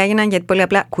γκρι μαλλιά έγιναν γιατί πολύ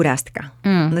απλά κουράστηκα.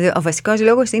 Δηλαδή, ο βασικός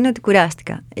λόγος είναι ότι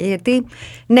κουράστηκα. Γιατί,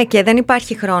 ναι, και δεν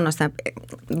υπάρχει χρόνος.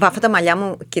 Βάφω τα μαλλιά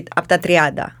μου από τα 30.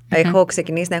 Έχω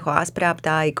ξεκινήσει να έχω άσπρα από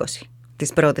τα 20,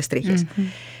 τις πρώτες τρίχες.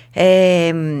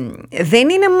 Δεν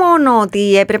είναι μόνο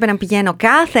ότι έπρεπε να πηγαίνω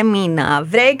κάθε μήνα,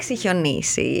 βρέξει,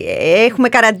 χιονίσει, έχουμε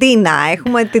καραντίνα,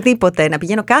 έχουμε οτιδήποτε, να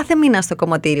πηγαίνω κάθε μήνα στο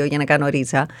κομμωτήριο για να κάνω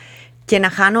ρίζα και να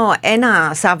χάνω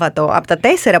ένα Σάββατο από τα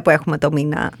 4 που έχουμε το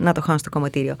μήνα να το χάνω στο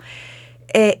κομμωτήριο.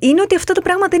 Είναι ότι αυτό το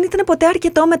πράγμα δεν ήταν ποτέ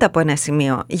αρκετό μετά από ένα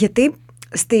σημείο. Γιατί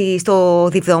στο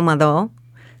διβδόμαδο,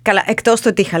 καλά, εκτός το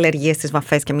ότι είχα αλλεργίες στις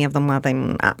βαφές και μία εβδομάδα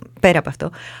ήμουν πέρα από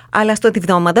αυτό, αλλά στο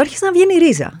διβδόμαδο άρχισε να βγαίνει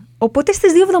ρίζα. Οπότε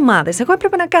στις 2 εβδομάδες εγώ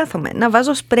έπρεπε να κάθομαι, να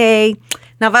βάζω σπρέι,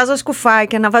 να βάζω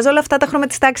σκουφάκια, να βάζω όλα αυτά τα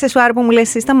χρωματιστά αξεσουάρ που μου λες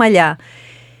εσύ στα μαλλιά.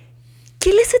 Και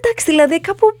λες, εντάξει, δηλαδή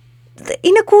κάπου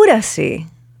είναι κούραση.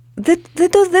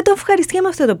 Δεν το ευχαριστιέμαι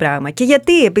αυτό το πράγμα. Και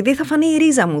γιατί? Επειδή θα φανεί η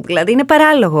ρίζα μου. Δηλαδή είναι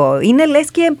παράλογο. Είναι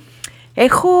λες και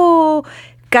έχω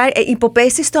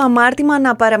υποπέσει στο αμάρτημα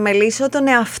να παραμελήσω τον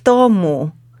εαυτό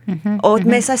μου.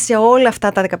 Μέσα σε όλα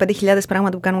αυτά τα 15.000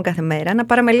 πράγματα που κάνουμε κάθε μέρα, να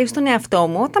παραμελήσω τον εαυτό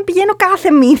μου όταν πηγαίνω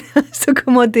κάθε μήνα στο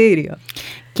κομμωτήριο.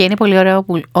 Και είναι πολύ ωραίο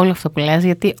όλο αυτό που λες,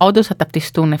 γιατί όντως θα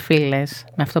ταυτιστούν φίλες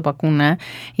με αυτό που ακούνε,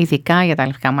 ειδικά για τα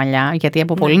λευκά μαλλιά, γιατί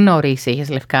από πολύ νωρίς είχες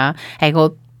λευκά.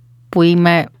 Εγώ που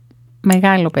είμαι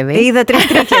μεγάλο παιδί. Είδα 3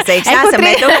 τρίχες έχεις. Άσε με,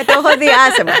 το έχω δει,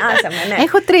 άσε με, ναι.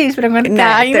 Έχω 3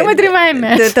 πραγματικά, είναι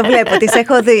μετρημένες. Το βλέπω, τις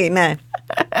έχω δει, ναι.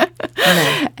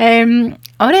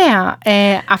 Ωραία.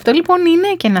 Αυτό λοιπόν είναι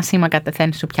και ένα σήμα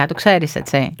κατεθέν σου πια, το ξέρεις,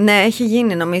 έτσι? Ναι, έχει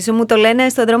γίνει, νομίζω. Μου το λένε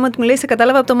στον δρόμο ότι μου λέει, σε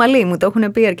κατάλαβα από το μαλλί. Μου το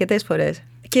έχουν πει αρκετές φορές.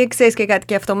 Και ξέρεις και κάτι,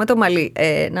 και αυτό με το μαλλί,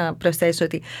 να προσθέσω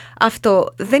ότι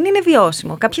αυτό δεν είναι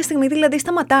βιώσιμο. Κάποια στιγμή δηλαδή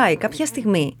σταματάει, κάποια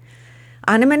στιγμή.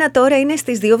 Αν εμένα τώρα είναι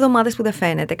στις 2 εβδομάδες που δεν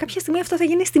φαίνεται, κάποια στιγμή αυτό θα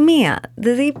γίνει στη 1.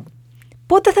 Δηλαδή,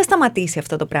 πότε θα σταματήσει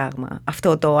αυτό το πράγμα,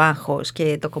 αυτό το άγχος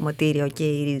και το κομμωτήριο και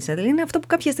η ρίζα? Δηλαδή, είναι αυτό που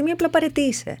κάποια στιγμή απλά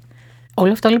παραιτήσε.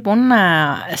 Όλο αυτό λοιπόν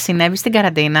συνέβη στην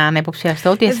καραντίνα. Να υποψιαστώ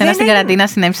ότι εσένα στην καραντίνα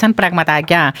συνέβησαν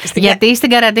πραγματάκια. Γιατί στην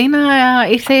καραντίνα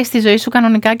ήρθε στη ζωή σου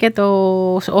κανονικά και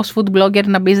ως food blogger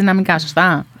να μπεις δυναμικά,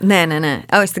 σωστά? Ναι.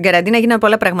 Όχι, στην καραντίνα έγιναν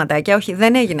πολλά πραγματάκια. Όχι,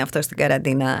 δεν έγινε αυτό στην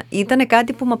καραντίνα. Ήταν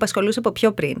κάτι που με απασχολούσε από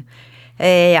πιο πριν.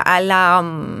 Αλλά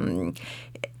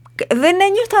δεν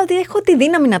ένιωθα ότι έχω τη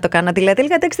δύναμη να το κάνω. Δηλαδή,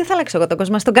 έλεγα, εντάξει, δεν θα αλλάξω εγώ τον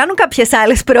κόσμο. Ας τον κάνουν κάποιες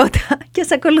άλλες πρώτα και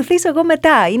ας ακολουθήσω εγώ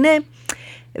μετά.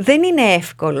 Δεν είναι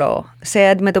εύκολο. Σε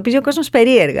αντιμετωπίζει ο κόσμος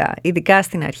περίεργα, ειδικά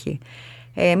στην αρχή.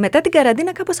 Μετά την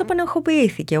καραντίνα κάπως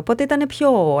απενεχοποιήθηκε, οπότε ήταν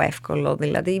πιο εύκολο.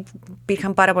 Δηλαδή,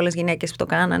 υπήρχαν πάρα πολλές γυναίκες που το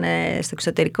κάνανε στο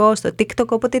εξωτερικό, στο TikTok,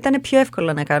 οπότε ήταν πιο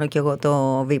εύκολο να κάνω κι εγώ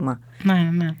το βήμα.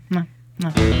 Ναι.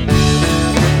 Ναι.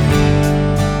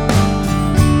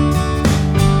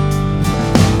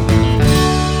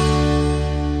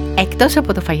 Εκτός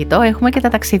από το φαγητό έχουμε και τα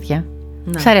ταξίδια.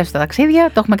 Ναι. Σ' αρέσουν τα ταξίδια,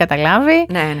 το έχουμε καταλάβει.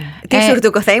 Ναι. Τι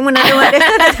σουρτούκο θα ήμουν, δεν μου αρέσει.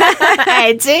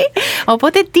 Έτσι.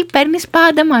 Οπότε τι παίρνεις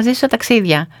πάντα μαζί σου στα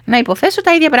ταξίδια? Να υποθέσω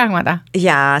τα ίδια πράγματα.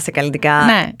 Για σε καλλιτικά.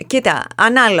 Ναι. Κοίτα,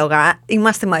 ανάλογα.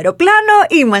 Είμαστε με αεροπλάνο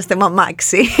ή είμαστε με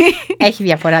αμάξι. Έχει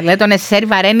διαφορά. Δηλαδή το necessaire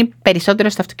βαραίνει περισσότερο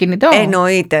στο αυτοκίνητο.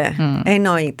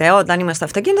 Εννοείται. Όταν είμαι στο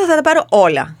αυτοκίνητο θα τα πάρω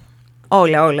όλα.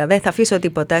 Όλα. Δεν θα αφήσω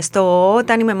τίποτα.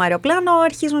 Όταν είμαι με αεροπλάνο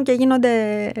αρχίζουν και γίνονται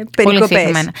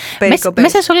περικοπές.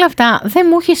 Μέσα σε όλα αυτά δεν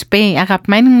μου έχεις πει,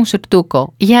 αγαπημένη μου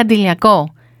σουρτούκο, για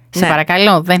αντιλιακό. Σε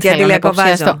παρακαλώ, δεν θέλω να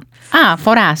υποψιαστώ.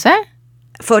 Φοράς,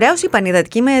 Φοράω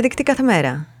πανιδατική με δίκτυ κάθε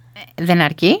μέρα. Δεν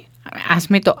αρκεί.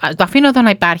 Το αφήνω εδώ να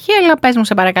υπάρχει, αλλά πες μου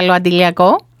σε παρακαλώ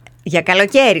αντιλιακό. Για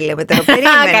καλοκαίρι λέμε τώρα.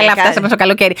 Καλά, φτάσαμε στο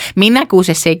καλοκαίρι. Μην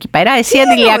ακούσεσαι εκεί πέρα. Εσύ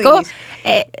αντιλιακό.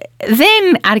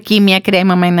 Δεν αρκεί μια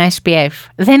κρέμα με ένα SPF.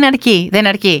 Δεν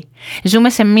αρκεί. Ζούμε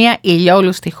σε μια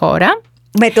ηλιόλουστη χώρα.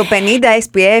 Με το 50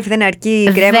 SPF δεν αρκεί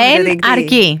η κρέμα με το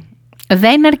δίκτυ.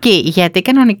 Δεν αρκεί, γιατί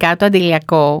κανονικά το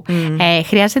αντιλιακό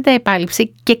χρειάζεται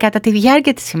επάλυψη και κατά τη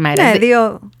διάρκεια της ημέρας.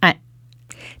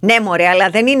 Ναι, μωρέ, αλλά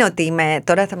δεν είναι ότι είμαι.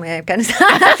 Τώρα θα με κάνεις να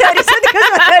θεωρήσω ότι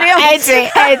κοσματόριο. Έτσι.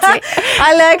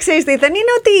 Αλλά ξέρεις τι, δεν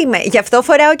είναι ότι είμαι. Γι' αυτό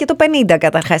φοράω και το 50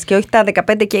 καταρχάς και όχι τα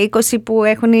 15 και 20 που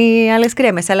έχουν οι άλλες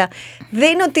κρέμες. Αλλά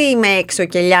δεν είναι ότι είμαι έξω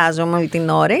και λιάζομαι όλη την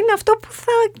ώρα. Είναι αυτό που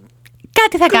θα.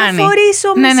 Κάτι θα κάνει. Θα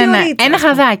φορήσω μισή ωρίτσα. Ένα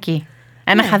χαδάκι.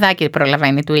 Ένα χαδάκι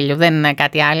προλαβαίνει του ήλιου, δεν είναι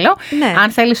κάτι άλλο. Ναι.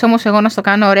 Αν θέλεις όμως εγώ να στο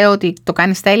κάνω ωραίο, ότι το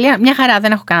κάνεις τέλεια, μια χαρά,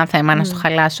 δεν έχω κανένα θέμα να στο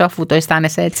χαλάσω αφού το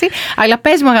αισθάνεσαι έτσι. Αλλά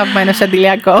πες μου, αγαπημένο σου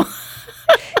αντιλιακό.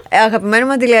 Αγαπημένο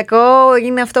μου αντιλιακό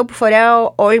είναι αυτό που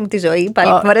φοράω όλη μου τη ζωή.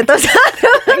 Πάλι φορετός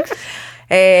άνθρωπος.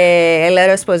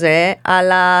 Ελέρος ποζέ,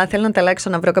 αλλά θέλω να τα αλλάξω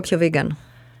να βρω κάποιο vegan.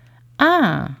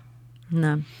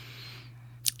 Ναι.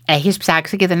 Έχεις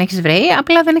ψάξει και δεν έχεις βρει,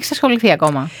 απλά δεν έχεις ασχοληθεί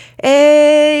ακόμα.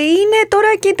 Είναι τώρα,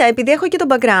 κοίτα, επειδή έχω και το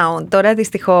background τώρα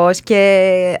δυστυχώς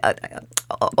και...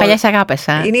 Παλιές αγάπες,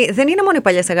 Δεν είναι μόνο οι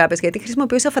παλιές αγάπες, γιατί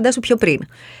χρησιμοποιούσα φαντάσου πιο πριν.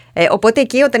 Οπότε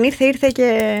εκεί όταν ήρθε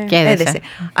και έδεσε.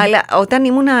 Αλλά όταν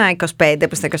ήμουνα 25,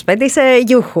 που στα 25 είσαι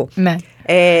γιούχου. Ναι.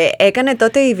 Έκανε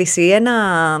τότε η VC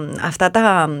αυτά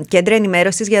τα κέντρα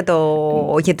ενημέρωσης για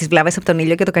τις βλάβες από τον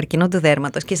ήλιο και το καρκίνο του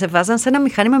δέρματος και σε βάζαν σε ένα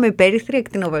μηχάνημα με υπέρυθρη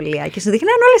ακτινοβολία και σου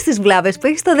δείχναν όλες τις βλάβες που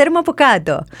έχεις στο δέρμα από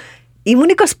κάτω. Ήμουν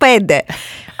 25.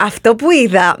 Αυτό που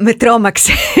είδα με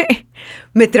τρόμαξε.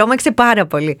 Με τρόμαξε πάρα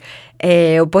πολύ.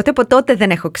 Οπότε από τότε δεν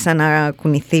έχω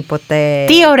ξανακουνηθεί ποτέ.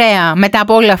 Τι ωραία! Μετά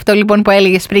από όλο αυτό λοιπόν που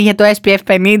έλεγες πριν για το SPF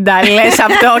 50, λες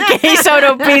αυτό και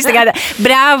ισορροπείς.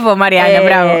 Μπράβο Μαριάννα,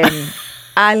 μπράβο.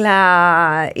 Αλλά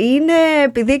είναι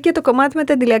επειδή και το κομμάτι με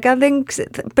τα αντιλιακά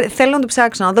θέλω να το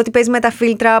ψάξω. Να δω τι παίζει με τα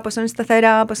φίλτρα, πώς είναι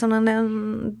σταθερά,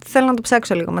 θέλω να το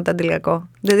ψάξω λίγο με το αντιλιακό.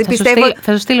 Δηλαδή,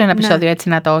 θα σου στείλω ένα επεισόδιο έτσι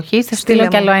να το έχεις. Θα σου στείλω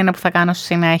κι άλλο ένα που θα κάνω στη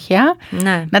συνέχεια.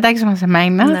 Ναι. Να τα έχεις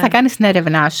μαζεμένα, θα κάνεις την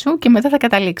έρευνά σου και μετά θα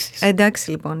καταλήξεις. Εντάξει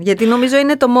λοιπόν. Γιατί νομίζω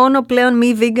είναι το μόνο πλέον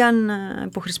μη vegan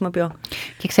που χρησιμοποιώ.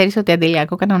 Και ξέρεις ότι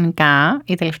αντιλιακό κανονικά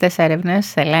οι τελευταίες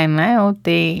έρευνες λένε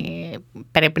ότι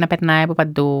πρέπει να περνάει από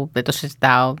παντού. Δεν το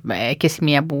συζητάω και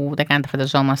σημεία που ούτε καν τα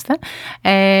φανταζόμαστε.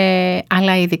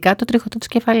 Αλλά ειδικά το τριχωτό της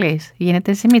κεφαλής.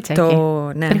 Γίνεται ζημίτσα εκεί.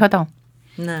 Ναι. Τριχωτό.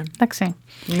 Ναι. Εντάξει.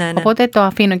 Ναι. Οπότε το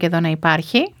αφήνω και εδώ να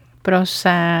υπάρχει προς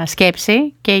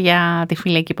σκέψη και για τη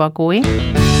φίλη εκεί που ακούει.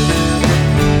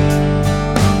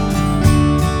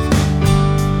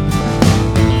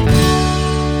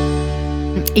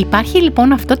 Υπάρχει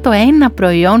λοιπόν αυτό το ένα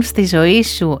προϊόν στη ζωή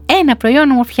σου, ένα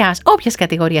προϊόν ομορφιάς, όποιας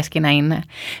κατηγορίας και να είναι,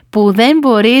 που δεν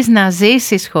μπορείς να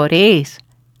ζήσεις χωρίς.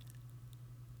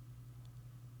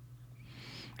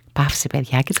 Παύση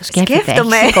παιδιά και το σκέφτεται.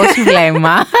 Έχει σηκώσει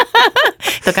βλέμμα.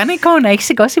 Το κάνω εικόνα, έχει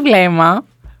σηκώσει βλέμμα.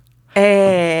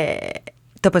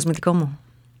 Το αποσμητικό μου.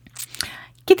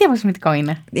 Και τι αποσμητικό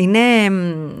είναι? Είναι,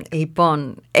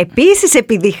 λοιπόν, επίσης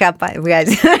επειδή είχα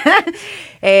βγάζει.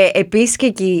 Επίσης και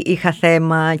εκεί είχα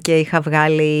θέμα και είχα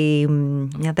βγάλει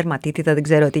μια δερματίτιδα, δεν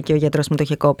ξέρω τι, και ο γιατρός μου το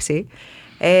είχε κόψει.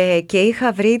 Και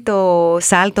είχα βρει το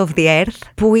Salt of the Earth,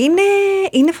 που είναι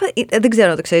δεν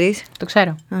ξέρω, το ξέρεις? Το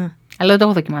ξέρω, αλλά δεν το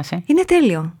έχω δοκιμάσει. Είναι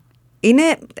τέλειο.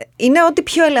 Είναι ό,τι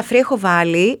πιο ελαφρύ έχω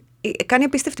βάλει, κάνει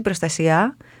απίστευτη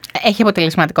προστασία. Έχει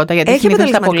αποτελεσματικότητα, γιατί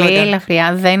συνήθως τα πολύ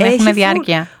ελαφριά δεν έχουν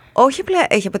διάρκεια. Όχι απλά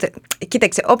έχει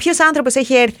Κοίταξε, όποιος άνθρωπος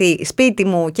έχει έρθει σπίτι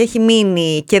μου και έχει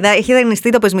μείνει και έχει δανειστεί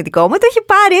το αποσμητικό μου, το έχει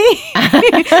πάρει.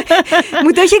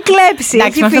 Μου το έχει κλέψει.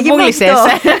 Εντάξει, μας το πούλησες.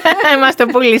 Μας το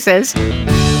πούλησες.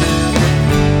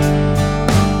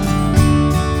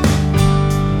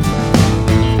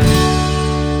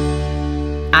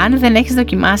 Αν δεν έχεις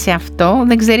δοκιμάσει αυτό,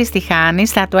 δεν ξέρεις τι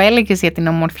χάνεις, θα το έλεγες για την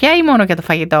ομορφιά ή μόνο για το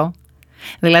φαγητό?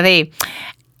 Δηλαδή,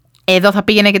 εδώ θα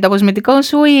πήγαινε και το κοσμητικό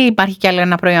σου ή υπάρχει κι άλλο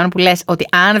ένα προϊόν που λες ότι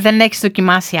αν δεν έχεις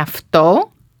δοκιμάσει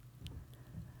αυτό...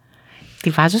 Τη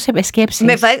βάζω σε σκέψη.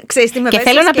 Και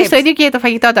θέλω να πεις το ίδιο και για το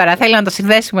φαγητό τώρα. Θέλω να το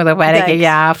συνδέσουμε εδώ πέρα και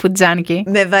για φουτζάνκι.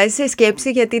 Με βάζει σε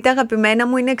σκέψη γιατί τα αγαπημένα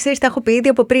μου είναι, ξέρεις, τα έχω πει ήδη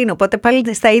από πριν. Οπότε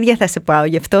πάλι στα ίδια θα σε πάω.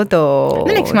 Γι' αυτό το.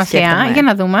 Δεν έχει σημασία. Για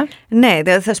να δούμε. Ναι,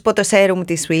 θα σου πω το σέρουμ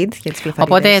τη Sweet για τις βλεφαρίδες.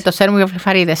 Οπότε το σέρουμ για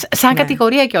βλεφαρίδες. Σαν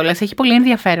κατηγορία κιόλας. Έχει πολύ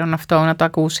ενδιαφέρον αυτό να το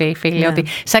ακούσει η φίλη. Ότι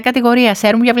σαν κατηγορία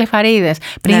σέρουμ για βλεφαρίδες.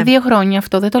 Πριν 2 χρόνια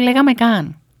αυτό δεν το λέγαμε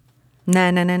καν.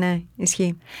 Ναι,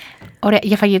 ισχύει. Ωραία,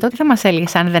 για φαγητό τι θα μας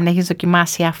έλεγες αν δεν έχεις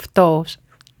δοκιμάσει αυτό,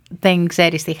 δεν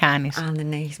ξέρεις τι χάνεις? Αν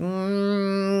δεν έχεις...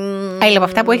 Έλα, από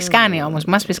αυτά που έχεις κάνει όμως,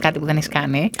 μας πεις κάτι που δεν έχεις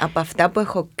κάνει. Από αυτά που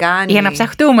έχω κάνει... Για να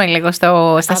ψαχτούμε λίγο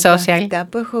στα social. Από αυτά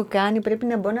που έχω κάνει πρέπει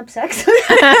να μπω να ψάξω.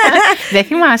 Δεν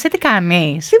θυμάσαι τι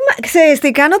κάνεις? Ξέρεις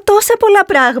τι, κάνω τόσα πολλά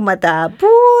πράγματα που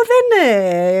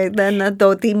δεν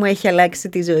το τι μου έχει αλλάξει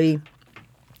τη ζωή.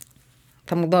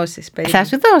 Θα μου δώσεις, περίπου. Θα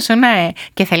σου δώσω, ναι.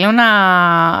 Και θέλω να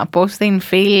πω στην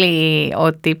φίλη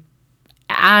ότι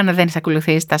αν δεν σε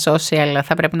ακολουθείς τα social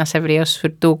θα πρέπει να σε βρει ως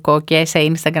σουρτούκο και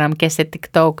σε Instagram και σε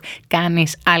TikTok.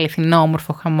 Κάνεις αληθινό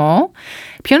όμορφο χαμό.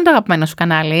 Ποιο είναι το αγαπημένο σου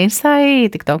κανάλι, Insta ή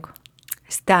TikTok?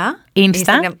 Στα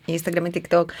Instagram ή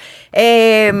TikTok.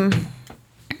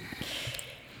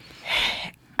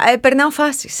 Περνάω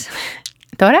φάσεις.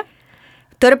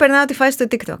 Τώρα περνάω τη φάση στο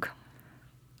TikTok.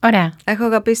 Ωραία. Έχω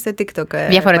αγαπήσει το TikTok.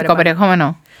 Διαφορετικό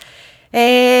περιεχόμενο.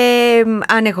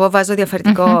 Αν εγώ βάζω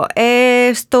διαφορετικό.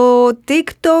 Στο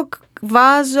TikTok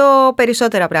βάζω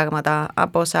περισσότερα πράγματα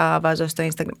από όσα βάζω στο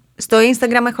Instagram. Στο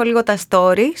Instagram έχω λίγο τα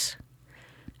stories.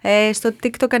 Στο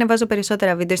TikTok ανεβάζω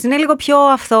περισσότερα βίντεο. Είναι λίγο πιο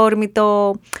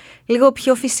αυθόρμητο, λίγο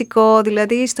πιο φυσικό.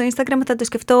 Δηλαδή στο Instagram θα το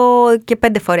σκεφτώ και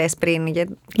 5 φορές πριν. Για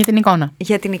την εικόνα.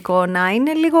 Για την εικόνα.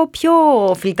 Είναι λίγο πιο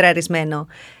φιλτραρισμένο.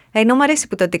 Ενώ μου αρέσει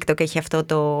που το TikTok έχει αυτό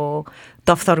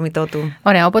το αυθόρμητό του.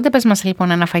 Ωραία, οπότε πες μας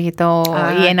λοιπόν ένα φαγητό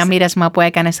ή ένα μοίρασμα που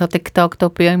έκανες στο TikTok, το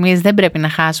οποίο εμείς δεν πρέπει να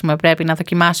χάσουμε, πρέπει να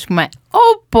δοκιμάσουμε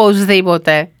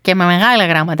οπωσδήποτε και με μεγάλα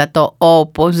γράμματα το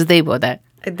οπωσδήποτε.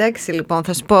 Εντάξει, λοιπόν,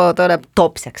 θα σου πω τώρα,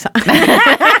 το ψάξα.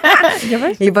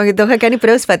 Λοιπόν, γιατί το είχα κάνει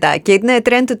πρόσφατα και είναι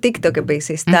trend του TikTok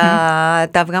επίσης,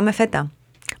 τα αυγά με φέτα.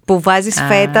 Που βάζεις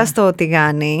φέτα στο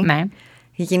τηγάνι. Ναι.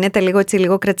 Γίνεται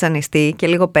λίγο κρατσανιστή και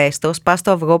λίγο πέστο, σπάς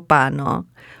το αυγό πάνω,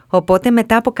 οπότε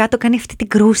μετά από κάτω κάνει αυτή την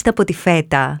κρούστα από τη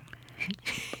φέτα.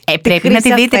 Πρέπει να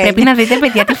τη δείτε, πρέπει να δείτε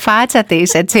παιδιά τη φάτσα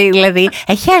της, έτσι, δηλαδή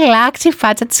έχει αλλάξει η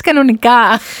φάτσα της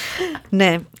κανονικά.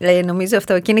 Ναι, νομίζω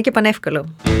αυτό και είναι και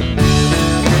πανεύκολο.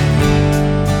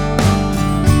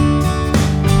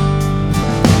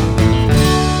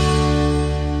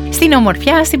 Στην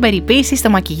ομορφιά, στην περιποίηση, στο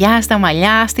μακιγιάζ, στα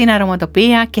μαλλιά, στην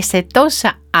αρωματοπία και σε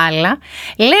τόσα άλλα.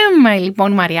 Λέμε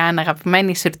λοιπόν, Μαριάννα,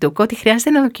 αγαπημένη Σουρτούκο, ότι χρειάζεται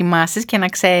να δοκιμάσεις και να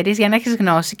ξέρεις για να έχεις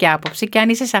γνώση και άποψη και αν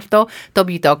είσαι σε αυτό το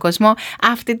μπιουτόκοσμο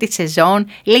αυτή τη σεζόν,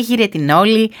 λίγη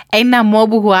ρετινόλη, ένα mob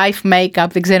wife make-up,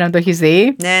 δεν ξέρω αν το έχεις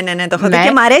δει. Ναι, το έχω δει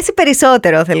και μ' αρέσει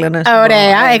περισσότερο, θέλω να σου πω.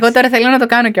 Ωραία, εγώ τώρα θέλω να το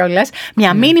κάνω κιόλας.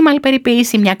 Μια minimal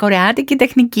περιποίηση, μια κορεάτικη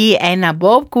τεχνική, ένα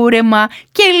bob κούρεμα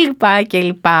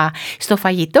κλπ. Στο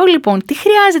φαγητό λοιπόν, τι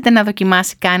χρειάζεται να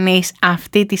δοκιμάσει κανείς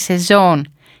αυτή τη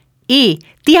σεζόν? Ή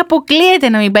τι αποκλείεται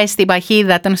να μην πέσει στην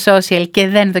παχύδα των social και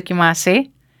δεν δοκιμάσει?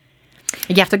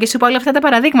 Γι' αυτό και σου πω όλα αυτά τα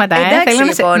παραδείγματα. Εντάξει,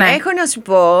 λοιπόν, έχω να σου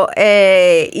πω,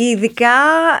 ειδικά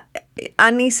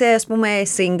αν είσαι ας πούμε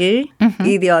single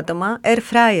ή 2 άτομα, air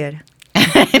fryer.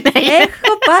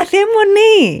 Έχω πάθει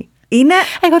αιμονή.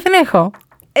 Εγώ δεν έχω.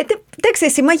 Εντάξει,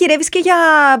 εσύ μαγειρεύεις και για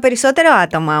περισσότερο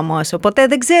άτομα όμως, οπότε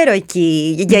δεν ξέρω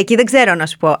για εκεί δεν ξέρω να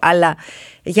σου πω, αλλά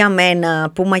για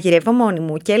μένα που μαγειρεύω μόνη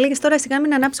μου και έλεγες τώρα σιγά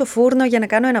μην ανάψω φούρνο για να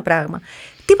κάνω ένα πράγμα.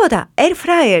 Τίποτα, air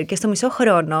fryer και στο μισό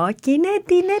χρόνο και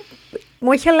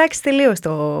μου έχει αλλάξει τελείως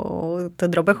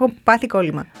τον τρόπο, έχω πάθει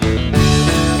κόλλημα.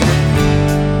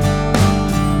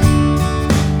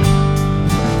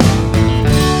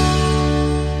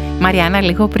 Μαριάννα,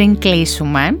 λίγο πριν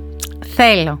κλείσουμε,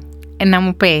 θέλω να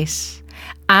μου πεις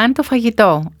αν το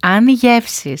φαγητό, αν οι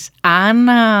γεύσεις, αν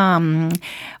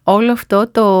όλο αυτό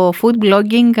το food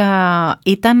blogging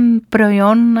ήταν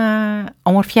προϊόν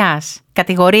ομορφιάς,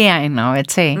 κατηγορία εννοώ,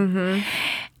 έτσι.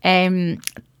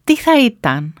 Τι θα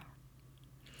ήταν?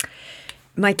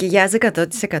 Μακιγιάζ 100%.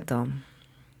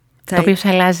 Το οποίο σε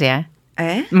αλλάζει,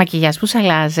 Μακιγιάζ που σε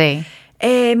αλλάζει?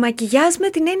 Μακιγιάζ με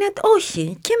την έννοια,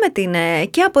 όχι,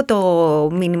 και από το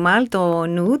minimal, το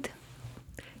nude,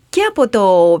 και από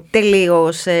το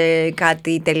τελείως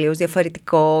κάτι τελείως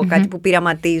διαφορετικό, κάτι που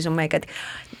πειραματίζομαι, κάτι...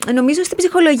 Νομίζω στην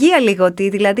ψυχολογία λίγο ότι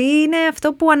δηλαδή είναι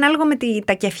αυτό που ανάλογα με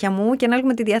τα κέφια μου και ανάλογα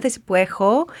με τη διάθεση που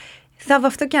έχω, θα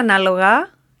βαφτώ και ανάλογα,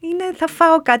 θα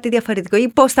φάω κάτι διαφορετικό ή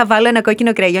πώς θα βάλω ένα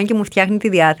κόκκινο κραγιόν και μου φτιάχνει τη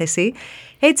διάθεση.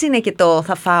 Έτσι είναι και το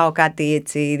θα φάω κάτι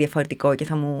έτσι διαφορετικό και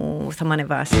θα μου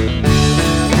ανεβάσει.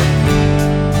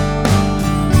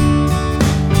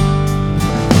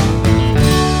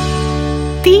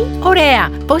 Τι ωραία!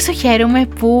 Πόσο χαίρομαι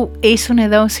που ήσουν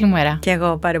εδώ σήμερα. Και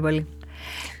εγώ πάρα πολύ.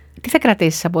 Τι θα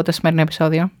κρατήσεις από το σημερινό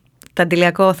επεισόδιο? Το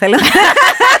αντιλιακό θέλω.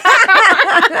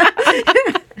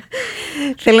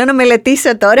 Θέλω να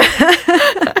μελετήσω τώρα.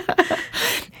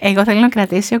 Εγώ θέλω να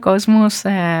κρατήσει ο κόσμος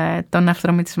τον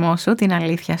αυθορμητισμό σου, την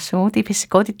αλήθεια σου, τη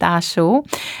φυσικότητά σου,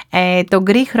 το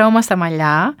γκρι χρώμα στα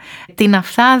μαλλιά, την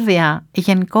αυθάδεια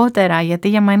γενικότερα, γιατί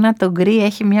για μένα το γκρι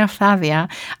έχει μια αυθάδεια,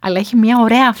 αλλά έχει μια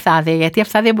ωραία αυθάδεια, γιατί η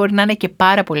αυθάδεια μπορεί να είναι και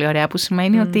πάρα πολύ ωραία, που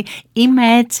σημαίνει ότι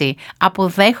είμαι έτσι,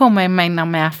 αποδέχομαι εμένα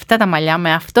με αυτά τα μαλλιά,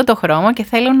 με αυτό το χρώμα και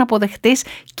θέλω να αποδεχτείς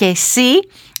και εσύ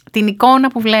την εικόνα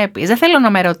που βλέπεις. Δεν θέλω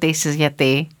να με ρωτήσεις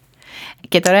γιατί.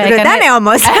 Και τώρα ρωτάνε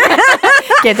όμως.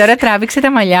 Και τώρα τράβηξε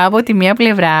τα μαλλιά από τη μία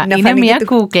πλευρά. Είναι μια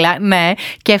κούκλα, ναι,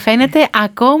 και φαίνεται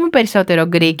ακόμη περισσότερο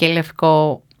γκρι και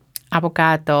λευκό από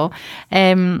κάτω.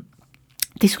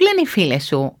 Τι σου λένε οι φίλες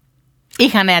σου?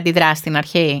 Είχανε αντιδράσει στην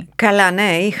αρχή? Καλά,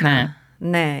 ναι, είχα.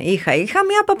 Ναι, είχα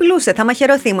μία που απειλούσε, θα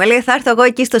μαχαιρωθεί. Μου έλεγε θα έρθω εγώ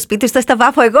εκεί στο σπίτι σου, θα στα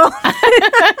βάφω εγώ.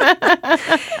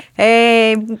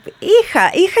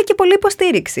 Είχα και πολλή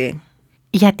υποστήριξη.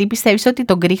 Γιατί πιστεύεις ότι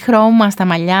το γκρι χρώμα στα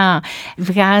μαλλιά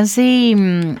βγάζει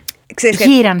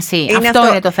γύρανση? Αυτό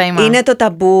είναι το θέμα. Είναι το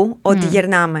ταμπού ότι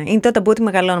γερνάμε. Είναι το ταμπού ότι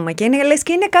μεγαλώνουμε. Και λες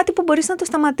και είναι κάτι που μπορείς να το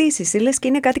σταματήσεις. Λες και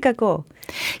είναι κάτι κακό.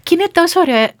 Και είναι τόσο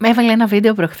ωραίο. Έβαλε ένα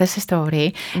βίντεο προχθές σε story.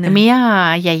 Ναι. Μία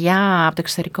γιαγιά από το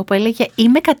εξωτερικό που έλεγε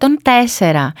είμαι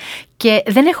 104 και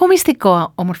δεν έχω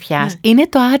μυστικό ομορφιάς. Ναι. Είναι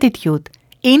το attitude.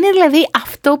 Είναι δηλαδή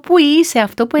αυτό που είσαι,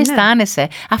 αυτό που αισθάνεσαι,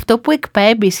 αυτό που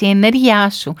εκπέμπεις, η ενέργειά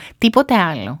σου. Τίποτε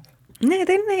άλλο. Ναι,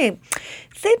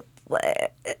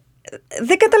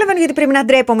 δεν καταλαβαίνω γιατί πρέπει να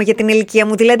ντρέπομαι για την ηλικία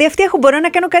μου. Δηλαδή μπορώ να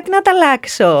κάνω κάτι να τα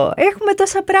αλλάξω. Έχουμε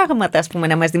τόσα πράγματα, ας πούμε,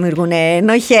 να μας δημιουργούν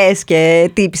ενοχές και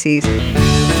τύψεις.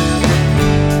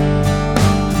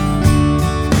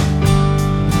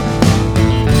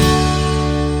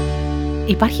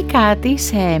 Υπάρχει κάτι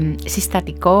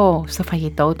συστατικό στο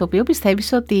φαγητό το οποίο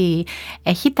πιστεύεις ότι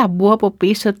έχει ταμπού από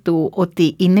πίσω του,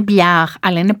 ότι είναι μπλιάχ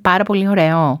αλλά είναι πάρα πολύ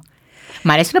ωραίο?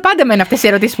 Μ' αρέσουν πάντα εμένα αυτές οι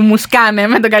ερωτήσεις που μου σκάνε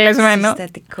με τον καλεσμένο.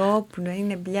 Συστατικό που να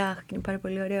είναι μπλιάχ και είναι πάρα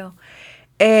πολύ ωραίο.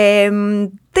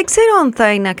 Δεν ξέρω αν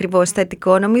θα είναι ακριβώς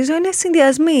συστατικό. Νομίζω είναι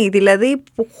συνδυασμοί. Δηλαδή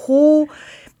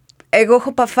εγώ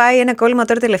έχω φάει ένα κόλλημα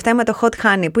τώρα τελευταία με το hot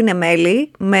honey που είναι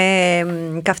μέλι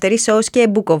με καυτερή σως και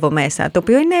μπούκοβο μέσα, το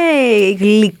οποίο είναι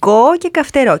γλυκό και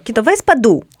καυτερό και το βάζεις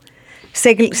παντού,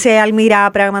 σε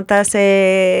αλμυρά πράγματα,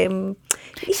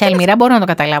 σε αλμυρά μπορώ να το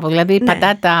καταλάβω, δηλαδή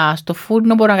πατάτα στο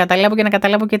φούρνο μπορώ να καταλάβω και να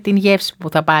καταλάβω και την γεύση που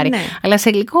θα πάρει, αλλά σε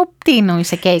γλυκό τι εννοείς,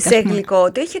 σε κέικ? Σε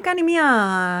γλυκό το είχε κάνει μια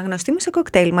γνωστή μου σε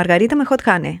κοκτέιλ, μαργαρίτα με hot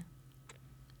honey.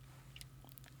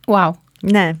 Wow.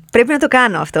 Ναι, πρέπει να το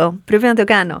κάνω αυτό.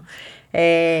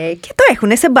 Και το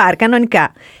έχουνε σε μπαρ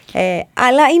κανονικά.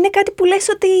 Αλλά είναι κάτι που λες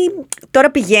ότι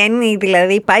τώρα πηγαίνει,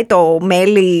 δηλαδή πάει το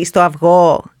μέλι στο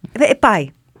αυγό. Πάει.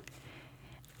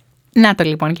 Να το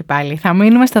λοιπόν και πάλι. Θα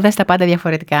μείνουμε στο δες τα πάντα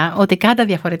διαφορετικά. Ότι πάντα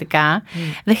διαφορετικά.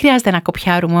 Δεν χρειάζεται να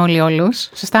κοπιάρουμε όλοι όλους.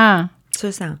 Σωστά.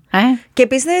 Και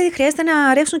επίσης δεν χρειάζεται να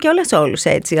αρέσουν και όλες όλους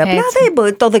έτσι. Απλά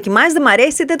το δοκιμάζεις, δεν μ'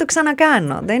 αρέσει, δεν το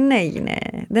ξανακάνω. Δεν έγινε.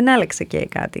 Δεν άλλαξε και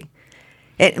κάτι.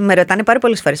 Με ρωτάνε πάρα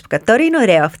πολλές φορές που κάτι. Τώρα είναι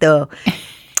ωραίο αυτό.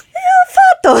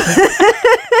 Φάτο.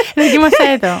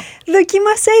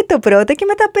 Δοκίμασέ το πρώτα και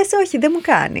μετά πες όχι, δεν μου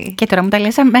κάνει. Και τώρα μου τα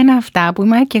λες εμένα αυτά που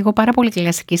είμαι και εγώ πάρα πολύ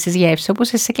κλασική στις γεύσεις,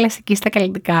 όπως εσύ κλασική στα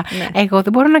καλλιτικά. Εγώ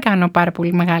δεν μπορώ να κάνω πάρα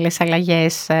πολύ μεγάλες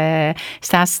αλλαγές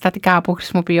στα συστατικά που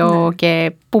χρησιμοποιώ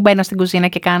και που μπαίνω στην κουζίνα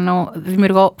και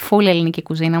δημιουργώ full ελληνική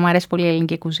κουζίνα. Μου αρέσει πολύ η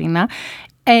ελληνική κουζίνα.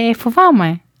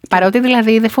 Φοβάμαι. Παρότι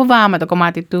δηλαδή δεν φοβάμαι το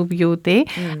κομμάτι του beauty,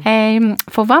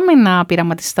 φοβάμαι να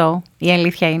πειραματιστώ, η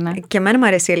αλήθεια είναι. Και εμένα μου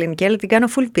αρέσει η ελληνική, αλλά την κάνω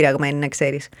full πειραγμένη, να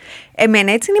ξέρεις.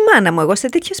 Εμένα έτσι είναι η μάνα μου, εγώ σε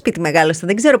τέτοιο σπίτι μεγάλωσα,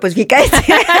 δεν ξέρω πώς βγήκα έτσι.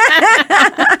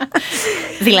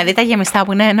 Δηλαδή τα γεμιστά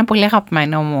που είναι ένα πολύ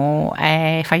αγαπημένο μου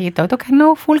φαγητό, το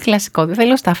κάνω full κλασικό, δεν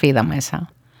θέλω σταφίδα μέσα.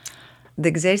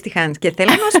 Δεν ξέρεις τι χάνεις. Και θέλω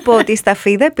να σου πω ότι η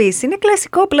σταφίδα επίσης είναι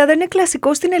κλασικό, απλά δεν είναι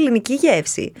κλασικό στην ελληνική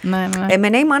γεύση. Ναι.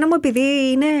 Εμένα η μάνα μου, επειδή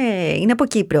είναι από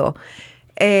Κύπρο,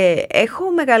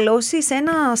 έχω μεγαλώσει σε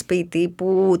ένα σπίτι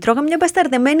που τρώγαμε μια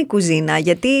μπασταρδεμένη κουζίνα,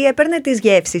 γιατί έπαιρνε τις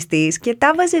γεύσεις της και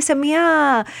τα βάζε σε μια,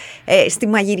 στη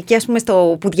μαγειρική, ας πούμε,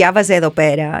 που διάβαζε εδώ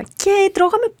πέρα, και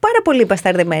τρώγαμε πάρα πολύ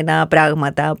μπασταρδεμένα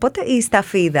πράγματα. Οπότε η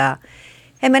σταφίδα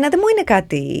εμένα δεν μου είναι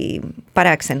κάτι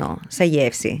παράξενο σε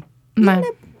γεύση. Ναι.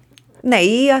 Ναι,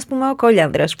 ή ας πούμε ο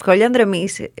κόλιανδρος. Κόλιανδρο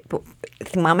εμείς,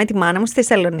 θυμάμαι τη μάνα μου στη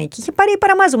Θεσσαλονίκη, είχε πάρει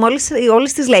παραμάζωμα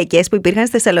όλες τις λαϊκές που υπήρχαν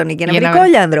στη Θεσσαλονίκη να βρει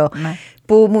κόλιανδρο. Ναι.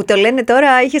 Που μου το λένε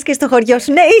τώρα, είχες και στο χωριό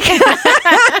σου. Ναι,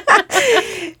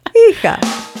 είχα.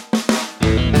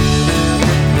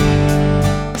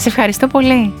 Σε ευχαριστώ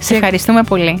πολύ. Σε ευχαριστούμε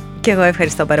πολύ. Και εγώ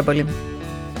ευχαριστώ πάρα πολύ.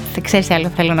 Δεν ξέρεις τι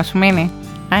άλλο θέλω να σου μείνει?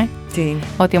 Τι?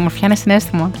 Ότι η ομορφιά είναι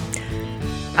συναίσθημα.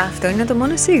 Αυτό είναι το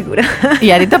μόνο σίγουρο.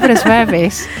 Γιατί το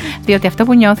πρεσβεύεις. Διότι αυτό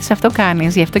που νιώθεις, αυτό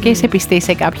κάνεις. Γι' αυτό και είσαι πιστή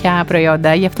σε κάποια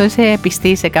προϊόντα. Γι' αυτό είσαι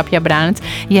πιστή σε κάποια brands.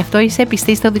 Γι' αυτό είσαι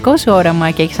πιστή στο δικό σου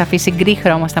όραμα και έχεις αφήσει γκρι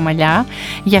χρώμα στα μαλλιά.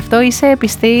 Γι' αυτό είσαι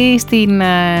πιστή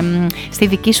στη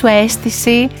δική σου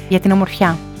αίσθηση για την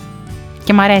ομορφιά.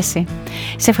 Και μ' αρέσει.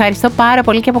 Σε ευχαριστώ πάρα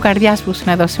πολύ και από καρδιάς που ήσουν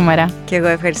εδώ σήμερα. Και εγώ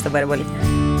ευχαριστώ πάρα πολύ.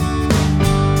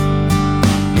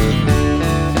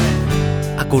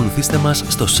 Ακολουθήστε μας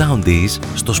στο Soundees,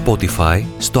 στο Spotify,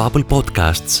 στο Apple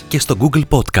Podcasts και στο Google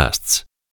Podcasts.